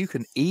 So you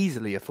can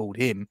easily afford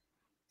him.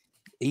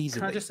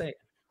 Easily. Can I just say,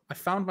 I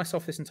found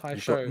myself this entire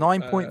You've show.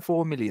 got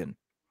 9.4 million.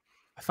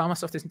 I found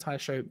myself this entire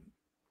show,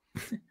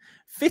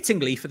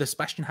 fittingly for the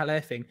Sebastian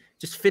Haller thing,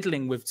 just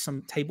fiddling with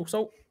some table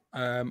salt.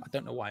 I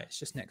don't know why. It's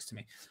just next to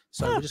me.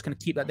 So we're just going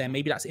to keep that there.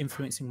 Maybe that's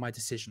influencing my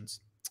decisions.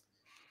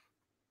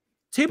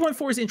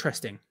 2.4 is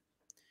interesting.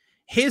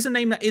 Here's a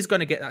name that is going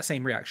to get that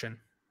same reaction.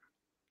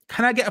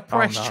 Can I get a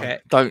price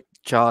check? Don't,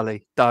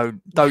 Charlie. Don't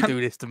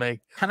do this to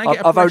me. Can I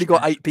get I've only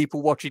got 8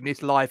 people watching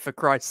this live, for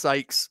Christ's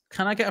sakes.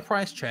 Can I get a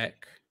price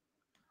check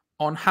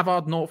on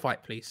Havard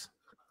Nordtveit, please?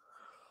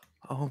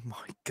 Oh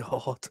my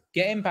God.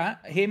 Get him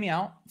back. Hear me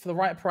out. For the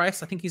right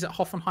price, I think he's at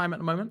Hoffenheim at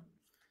the moment.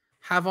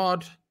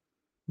 Havard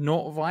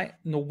Nordtveit,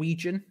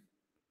 Norwegian.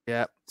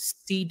 Yeah.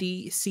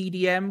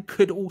 CDM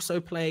could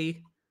also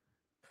play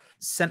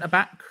centre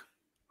back.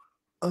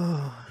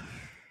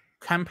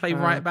 Can play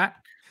right back.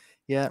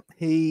 Yeah,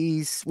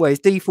 his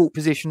default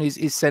position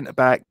is centre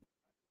back,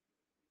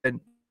 and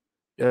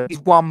he's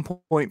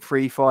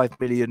 1.35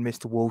 million,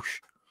 Mr.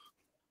 Walsh.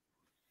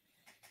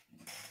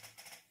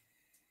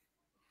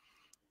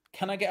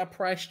 Can I get a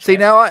price check? See,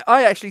 now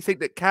I actually think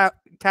that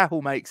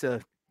Cahill makes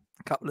a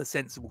couple of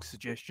sensible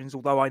suggestions,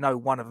 although I know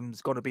one of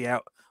them's got to be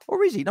out.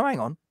 Or is he? No, hang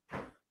on.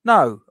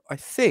 No, I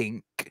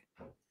think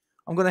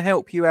I'm going to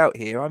help you out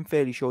here. I'm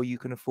fairly sure you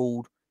can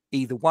afford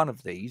either one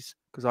of these,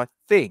 because I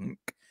think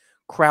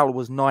Crowell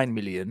was 9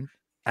 million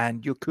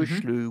and your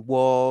Kushlu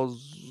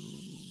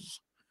was,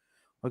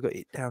 I got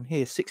it down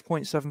here,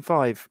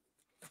 6.75.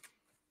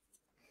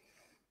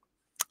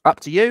 Up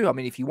to you. I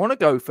mean, if you want to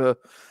go for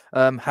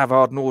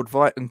Havard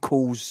Nordtveit and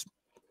cause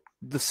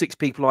the 6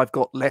 people I've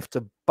got left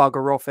to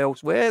bugger off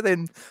elsewhere,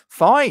 then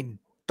fine.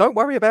 Don't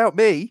worry about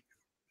me.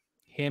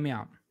 Hear me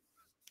out.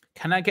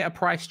 Can I get a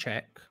price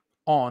check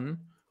on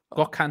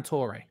Gökhan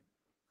Toure?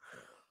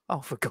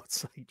 Oh, for God's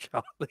sake,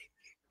 Charlie.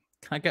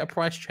 Can I get a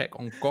price check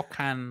on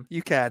Gökhan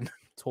You can.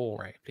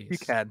 Toure, please? You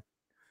can.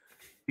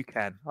 You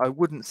can. I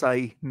wouldn't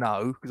say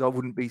no, because I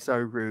wouldn't be so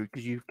rude,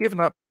 because you've given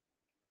up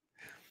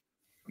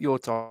your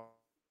time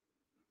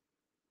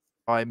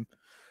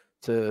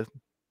to...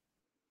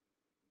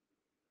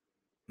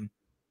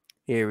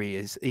 Here he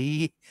is.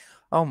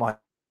 Oh my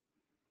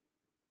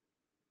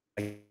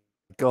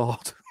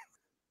God.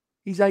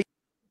 He's 8.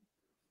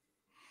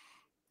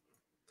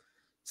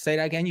 Say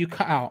that again. You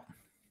cut out.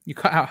 You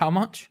cut out how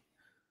much?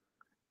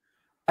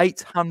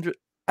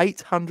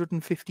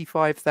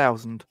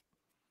 855,000.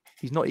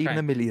 He's not even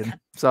a million.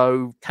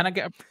 So can I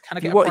get a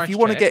if you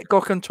want to get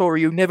Gökhan Toure,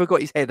 who never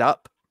got his head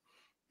up.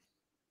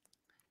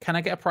 Can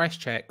I get a price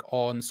check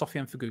on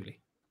Sofiane Feghouli?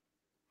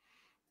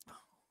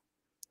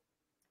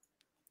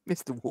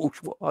 Mr. Walsh,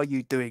 what are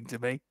you doing to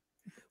me?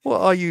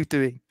 What are you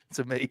doing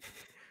to me?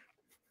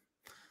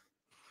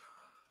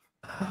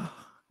 Oh,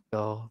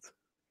 God.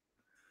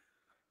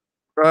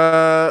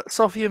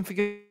 Sofiane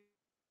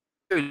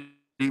Feghouli.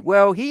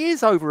 Well, he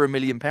is over £1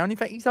 million. In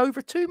fact, he's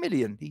over 2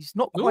 million. He's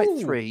not quite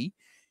 3.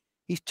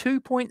 He's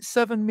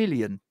 2.7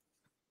 million.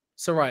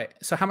 So right.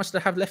 So how much do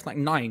they have left? Like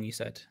 9, you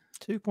said?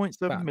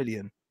 2.7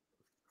 million.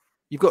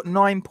 You've got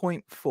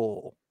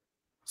 9.4.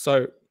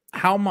 So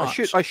how much?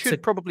 I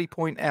should probably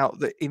point out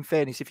that, in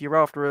fairness, if you're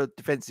after a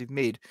defensive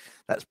mid,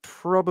 that's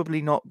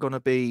probably not going to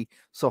be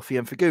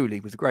Sofiane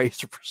Feghouli, with the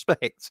greatest of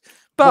respect.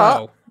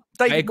 But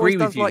David Moyes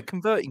does like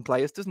converting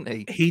players, doesn't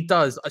he? He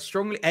does. I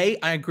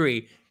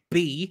agree.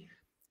 B,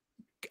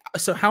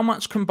 so how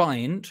much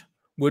combined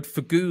would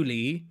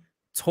Feghouli,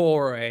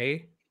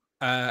 Toure,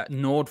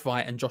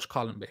 Nordveit, and Josh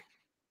Cullen be?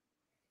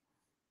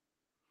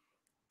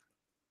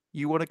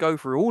 You want to go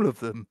for all of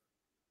them?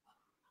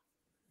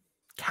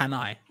 Can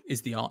I?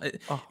 Is the answer.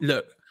 Oh,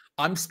 look,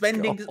 I'm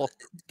spending,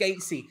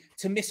 Gatesy,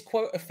 to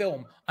misquote a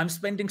film, I'm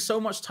spending so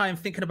much time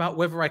thinking about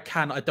whether I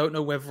can. I don't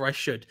know whether I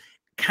should.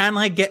 Can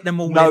I get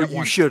them all? No,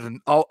 you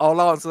shouldn't.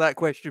 I'll answer that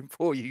question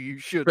for you. You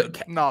shouldn't.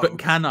 But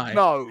can I?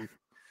 No.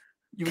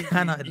 You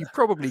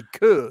probably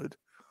could.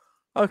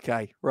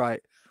 Okay, right.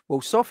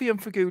 Well,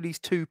 Sofiane Fegouli's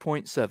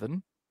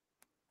 2.7.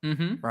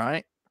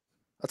 Right.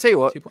 I'll tell you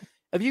what.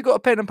 Have you got a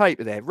pen and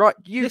paper there? Right.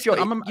 You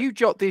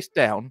jot this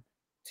down.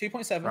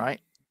 2.7. Right.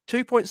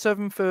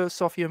 2.7 for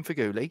Sofiane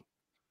Feghouli.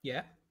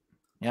 Yeah.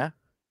 Yeah.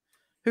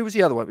 Who was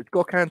the other one?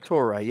 Gökhan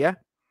Toure, yeah?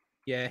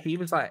 Yeah, he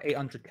was like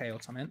 800k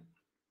or something.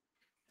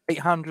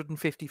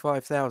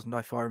 855,000,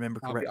 if I remember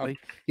correctly.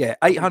 Yeah,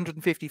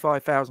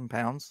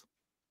 £855,000.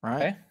 Right.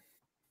 Okay.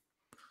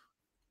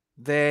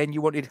 Then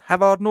you wanted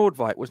Havard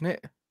Nordveit, wasn't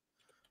it?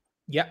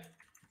 Yep.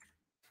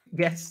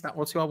 Yes, that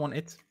was who I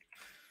wanted.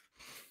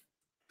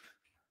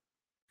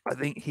 I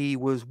think he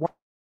was one.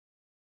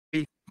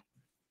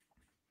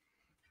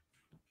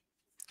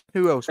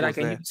 Who else was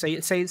there? Say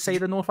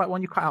the Nordveit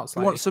one you cut out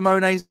slightly. You want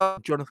Simone's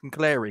Jonathan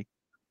Clary?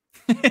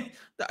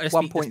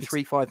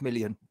 1.35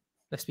 million.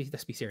 Let's be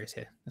serious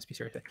here.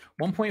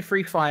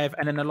 1.35,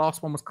 and then the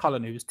last one was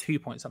Cullen, who was 2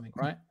 point something,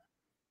 right?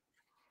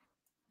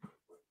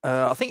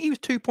 I think he was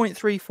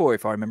 2.34,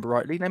 if I remember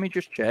rightly. Let me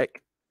just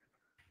check.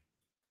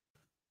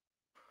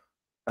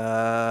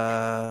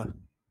 Yes,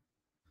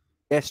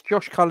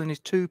 Josh Cullen is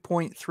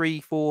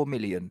 2.34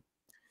 million.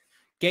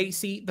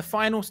 Gatesy, the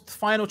final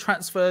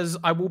transfers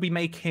I will be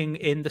making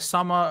in the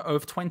summer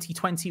of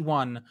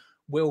 2021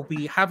 will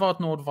be Havard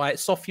Nordveit,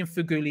 Sofiane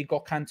Feghouli,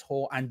 Gökhan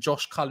Toure, and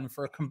Josh Cullen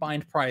for a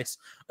combined price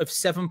of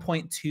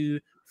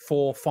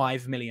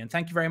 7.245 million.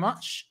 Thank you very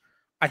much.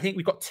 I think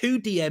we've got 2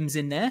 DMs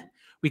in there.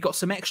 We got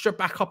some extra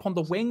backup on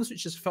the wings,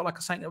 which just felt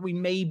like something that we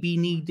maybe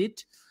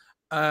needed.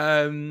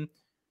 And,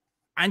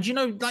 you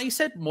know, like you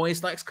said,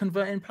 Moyes likes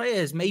converting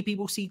players. Maybe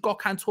we'll see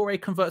Gökhan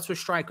Toure convert to a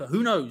striker.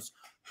 Who knows?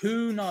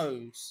 Who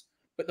knows?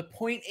 But the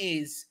point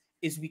is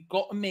we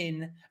got them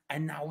in,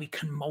 and now we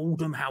can mold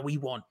them how we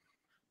want.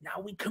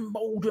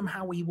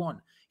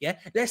 Yeah?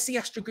 Let's see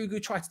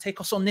Astragugu try to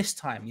take us on this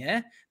time,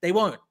 yeah? They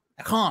won't.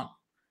 They can't.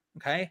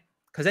 Okay?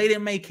 Because they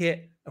didn't make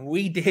it, and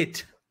we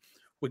did.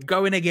 We're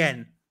going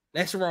again.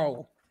 Let's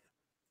roll.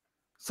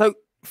 So,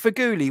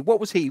 Feghouli, what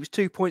was he? He was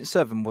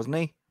 2.7, wasn't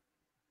he?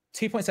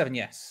 2.7,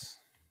 yes.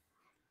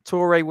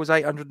 Toure was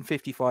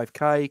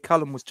 855k.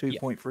 Cullen was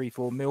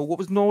 2.34 mil. What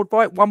was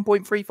Nordveit?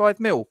 1.35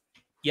 mil.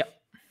 Yep.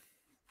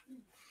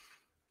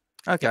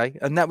 Okay, yep.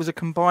 And that was a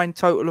combined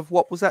total of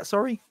what was that?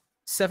 Sorry,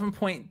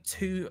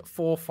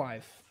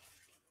 7.245.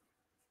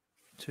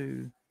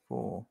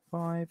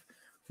 245,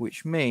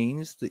 which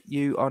means that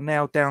you are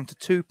now down to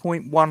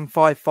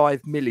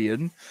 2.155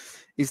 million.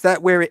 Is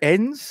that where it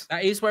ends?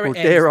 That is where it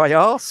ends. Dare I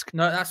ask?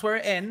 No, that's where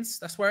it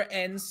ends.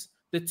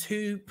 The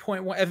 2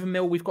 point whatever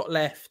mil we've got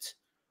left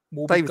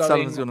will David be going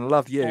Sullivan's going to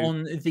love you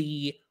on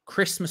the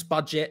Christmas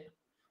budget,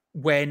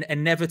 when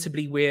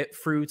inevitably we're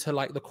through to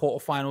like the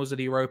quarterfinals of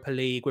the Europa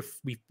League.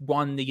 We've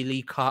won the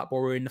League Cup,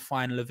 or we're in the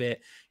final of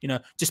it. You know,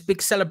 just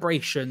big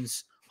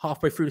celebrations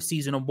halfway through the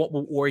season on what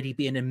will already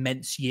be an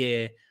immense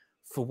year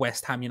for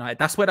West Ham United.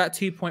 That's where that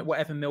 2 point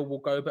whatever mil will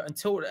go. But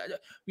until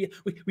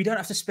we don't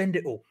have to spend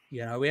it all,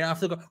 you know, we don't have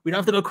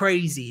to go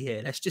crazy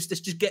here. Let's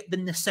just get the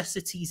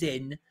necessities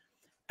in,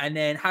 and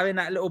then having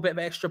that little bit of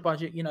extra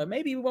budget, you know,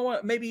 maybe we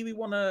want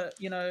to,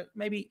 you know,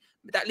 maybe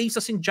that leaves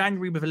us in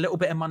January with a little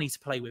bit of money to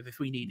play with if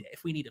we need it.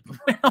 But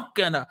we're not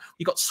gonna.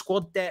 We got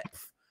squad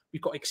depth,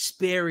 we've got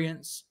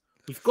experience,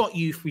 we've got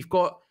youth, we've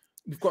got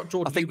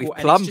Jordan. I think Hugo,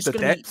 we've plumbed the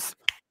depth.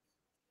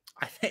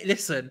 I think.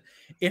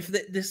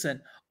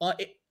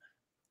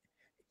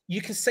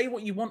 You can say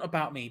what you want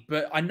about me,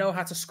 but I know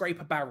how to scrape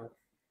a barrel.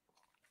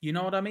 You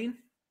know what I mean?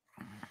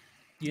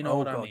 You know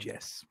what I mean?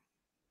 Yes.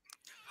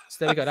 So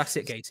there we go. That's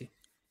it, Gatesy.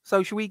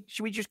 So should we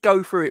just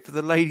go through it for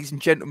the ladies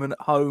and gentlemen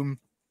at home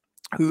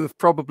who have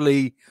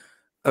probably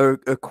are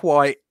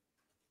quite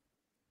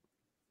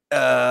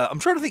I'm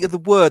trying to think of the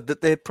word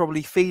that they're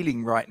probably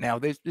feeling right now.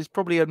 There's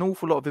probably an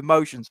awful lot of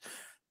emotions.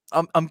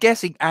 I'm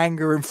guessing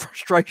anger and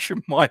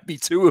frustration might be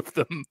two of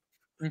them.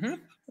 Mm-hmm.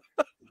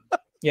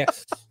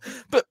 Yes.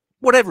 But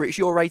whatever, it's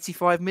your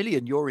 85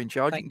 million. You're in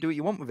charge. You can do what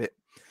you want with it.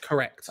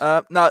 Correct.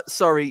 No,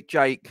 sorry,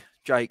 Jake,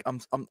 I'm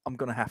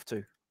gonna have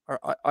to.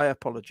 I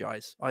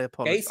apologize.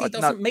 Gatesy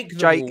doesn't make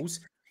the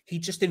rules. He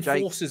just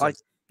enforces them.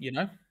 You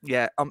know.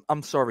 Yeah,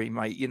 I'm sorry,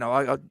 mate. You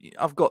know,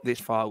 I've got this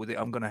far with it.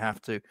 I'm gonna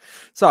have to.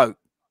 So,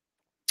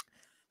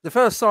 the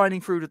first signing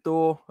through the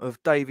door of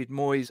David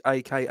Moyes,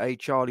 aka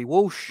Charlie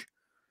Walsh,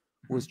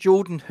 was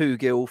Jordan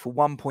Hugill for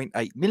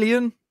 1.8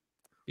 million.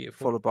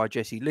 Beautiful. Followed by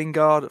Jesse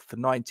Lingard for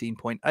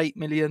 19.8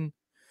 million.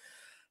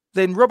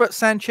 Then Robert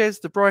Sanchez,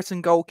 the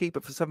Brighton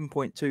goalkeeper, for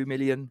 7.2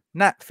 million.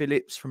 Nat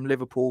Phillips from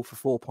Liverpool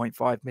for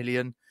 4.5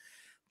 million.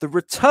 The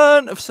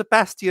return of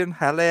Sebastian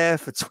Haller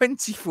for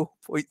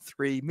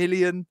 24.3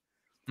 million.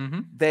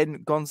 Mm-hmm.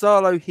 Then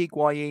Gonzalo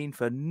Higuain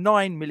for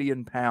 £9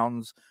 million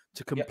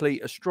to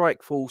complete a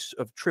strike force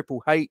of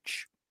Triple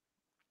H.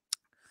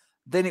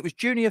 Then it was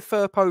Junior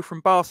Firpo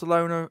from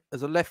Barcelona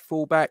as a left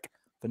fullback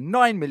for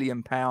 £9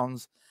 million.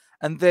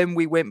 And then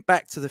we went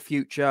back to the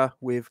future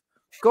with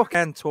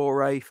Gökhan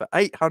Toure for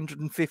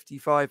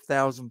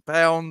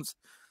 £855,000.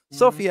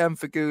 Sofiane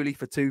Feghouli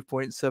for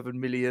 2.7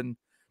 million.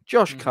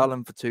 Josh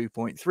Cullen for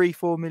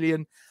 2.34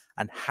 million.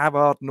 And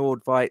Havard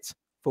Nordveit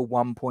for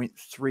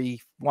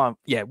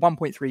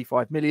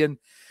 1.35 million.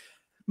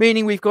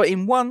 Meaning we've got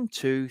in 1,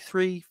 2,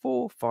 3,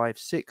 4, 5,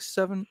 6,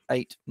 7,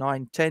 8,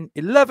 9, 10,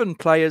 11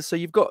 players. So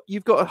you've got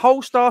a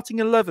whole starting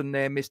 11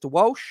 there, Mr.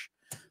 Walsh.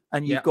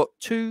 And you've got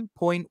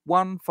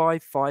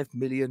 2.155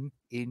 million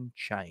in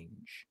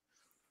change.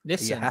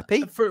 Listen, are you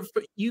happy?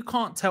 You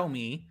can't tell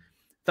me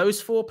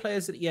those 4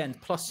 players at the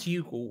end plus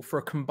Hugo for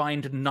a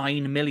combined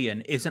 9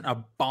 million isn't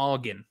a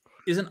bargain.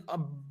 You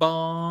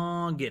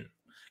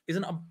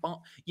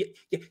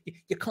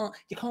can't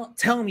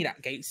tell me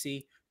that,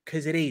 Gatesy,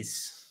 because it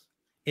is.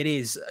 It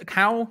is.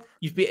 Cal,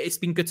 it's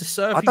been good to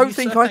serve. I don't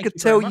think I could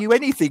tell you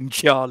anything,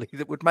 Charlie,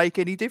 that would make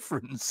any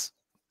difference.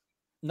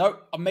 No,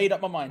 I've made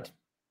up my mind.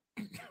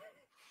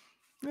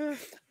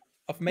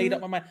 I've made up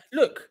my mind.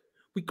 Look,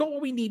 we got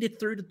what we needed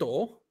through the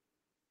door,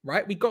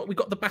 right? We got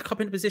the backup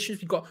in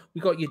positions. We got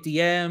your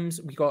DMs.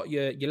 We got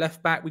your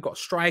left back. We got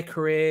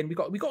striker in. We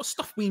got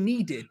stuff we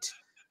needed,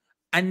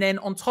 and then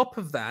on top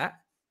of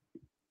that,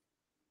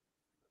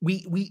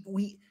 we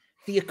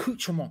the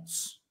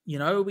accoutrements. You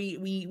know,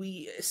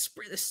 we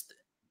spread this.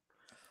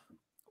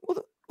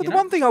 Well, the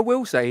one thing I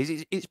will say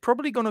is it's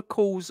probably going to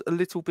cause a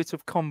little bit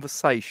of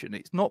conversation.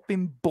 It's not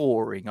been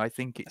boring, I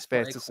think it's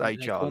fair to say,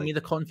 Charlie. Call me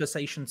the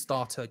conversation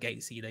starter,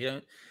 Gatesy. They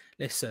don't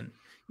listen.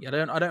 I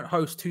don't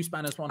host Two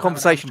Spanners One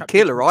conversation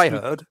killer. I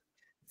heard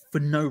for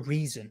no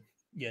reason.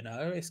 You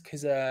know, it's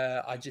because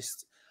I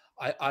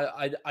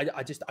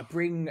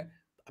bring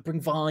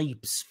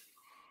vibes.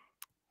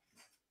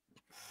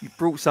 You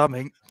brought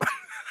something.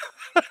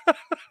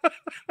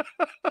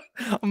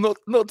 I'm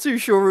not too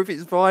sure if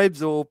it's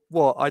vibes or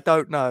what. I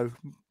don't know.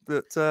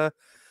 But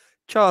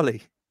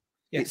Charlie,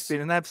 it's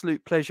been an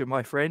absolute pleasure,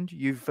 my friend.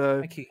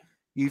 Thank you.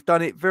 You've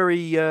done it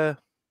very a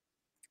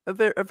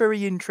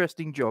very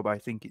interesting job, I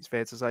think it's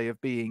fair to say,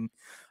 of being.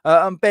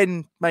 And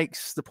Ben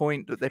makes the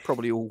point that they're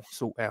probably all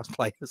sort house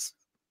players.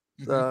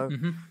 So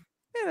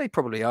yeah, they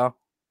probably are.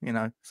 You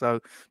know,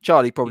 so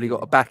Charlie probably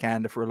got a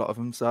backhander for a lot of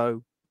them.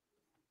 So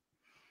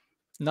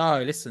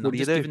no, listen, I'm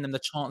just giving them the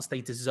chance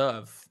they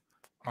deserve.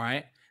 All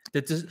right,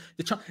 the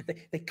chance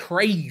they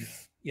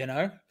crave. You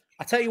know,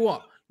 I tell you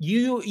what,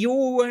 you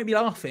all won't be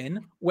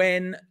laughing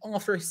when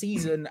after a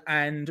season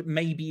and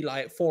maybe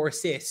like 4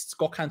 assists,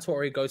 Gökhan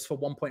Toure goes for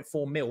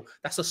 1.4 mil.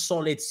 That's a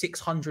solid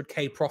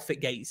 600k profit,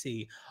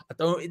 Gatesy. I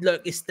don't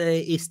look. It's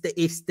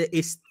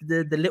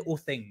the little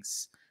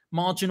things,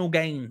 marginal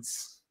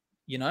gains.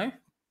 You know.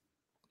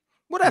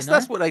 Well,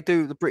 that's what they do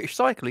with the British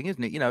cycling,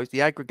 isn't it? You know, it's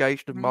the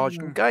aggregation of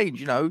marginal gains,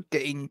 you know,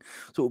 getting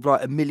sort of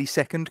like a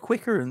millisecond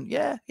quicker. And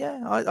I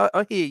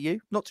hear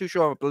you. Not too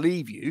sure I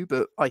believe you,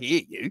 but I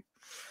hear you.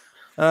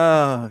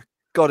 God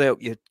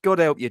help you. God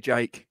help you,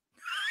 Jake.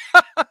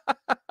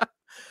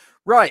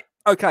 Right.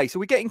 Okay, so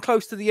we're getting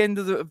close to the end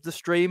of the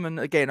stream. And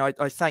again, I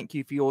thank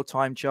you for your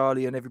time,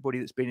 Charlie, and everybody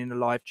that's been in the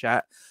live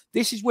chat.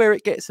 This is where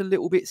it gets a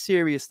little bit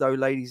serious, though,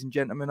 ladies and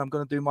gentlemen. I'm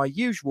going to do my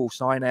usual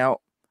sign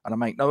out, and I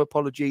make no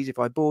apologies if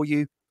I bore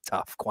you.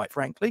 Tough, quite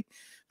frankly,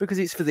 because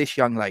it's for this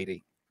young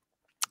lady.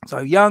 So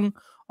young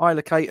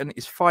Isla Caton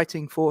is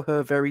fighting for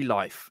her very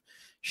life.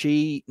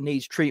 She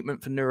needs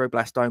treatment for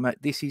neuroblastoma.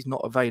 This is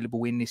not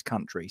available in this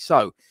country.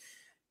 So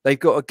they've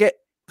got to get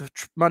the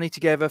money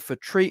together for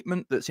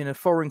treatment that's in a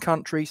foreign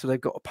country. So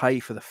they've got to pay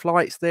for the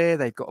flights there.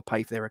 They've got to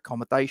pay for their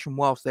accommodation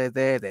whilst they're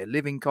there, their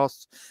living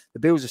costs. The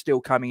bills are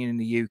still coming in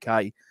the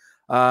UK.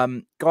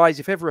 Guys,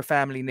 if ever a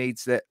family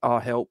needs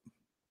our help,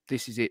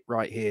 this is it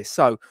right here.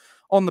 So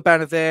on the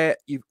banner there,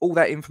 all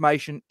that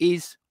information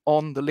is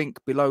on the link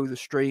below the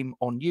stream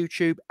on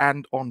YouTube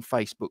and on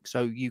Facebook.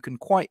 So you can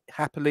quite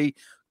happily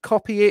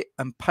copy it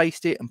and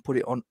paste it and put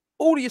it on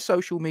all of your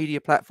social media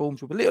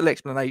platforms with a little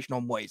explanation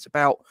on what it's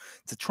about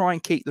to try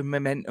and keep the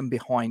momentum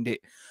behind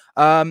it.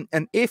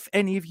 And if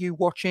any of you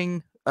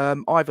watching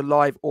either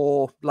live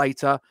or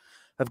later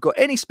have got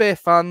any spare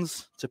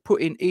funds to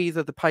put in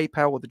either the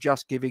PayPal or the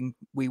Just Giving,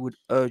 we would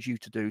urge you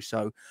to do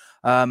so.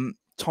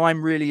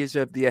 Time really is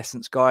of the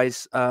essence,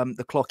 guys.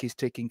 The clock is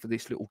ticking for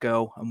this little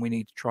girl, and we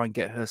need to try and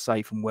get her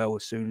safe and well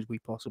as soon as we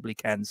possibly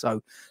can.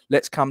 So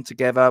let's come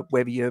together,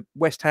 whether you're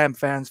West Ham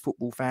fans,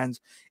 football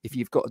fans, if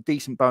you've got a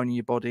decent bone in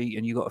your body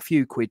and you've got a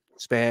few quid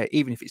spare,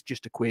 even if it's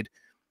just a quid,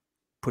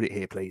 put it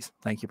here, please.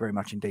 Thank you very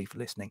much indeed for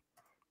listening.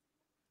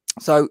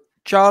 So,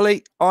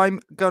 Charlie, I'm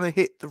going to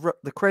hit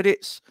the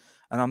credits,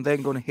 and I'm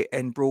then going to hit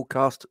end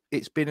broadcast.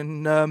 It's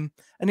been an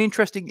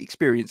interesting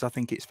experience, I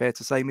think it's fair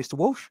to say, Mr.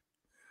 Walsh.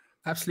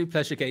 Absolute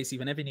pleasure, Gatesy.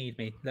 Whenever you need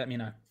me, let me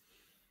know.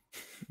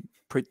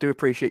 Do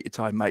appreciate your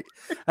time, mate.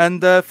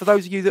 And for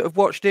those of you that have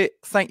watched it,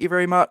 thank you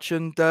very much.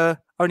 And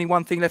only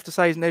one thing left to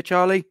say, isn't there,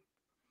 Charlie?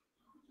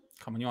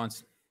 Come on, you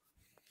irons.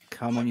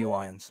 Come on, you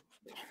irons.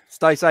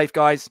 Stay safe,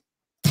 guys.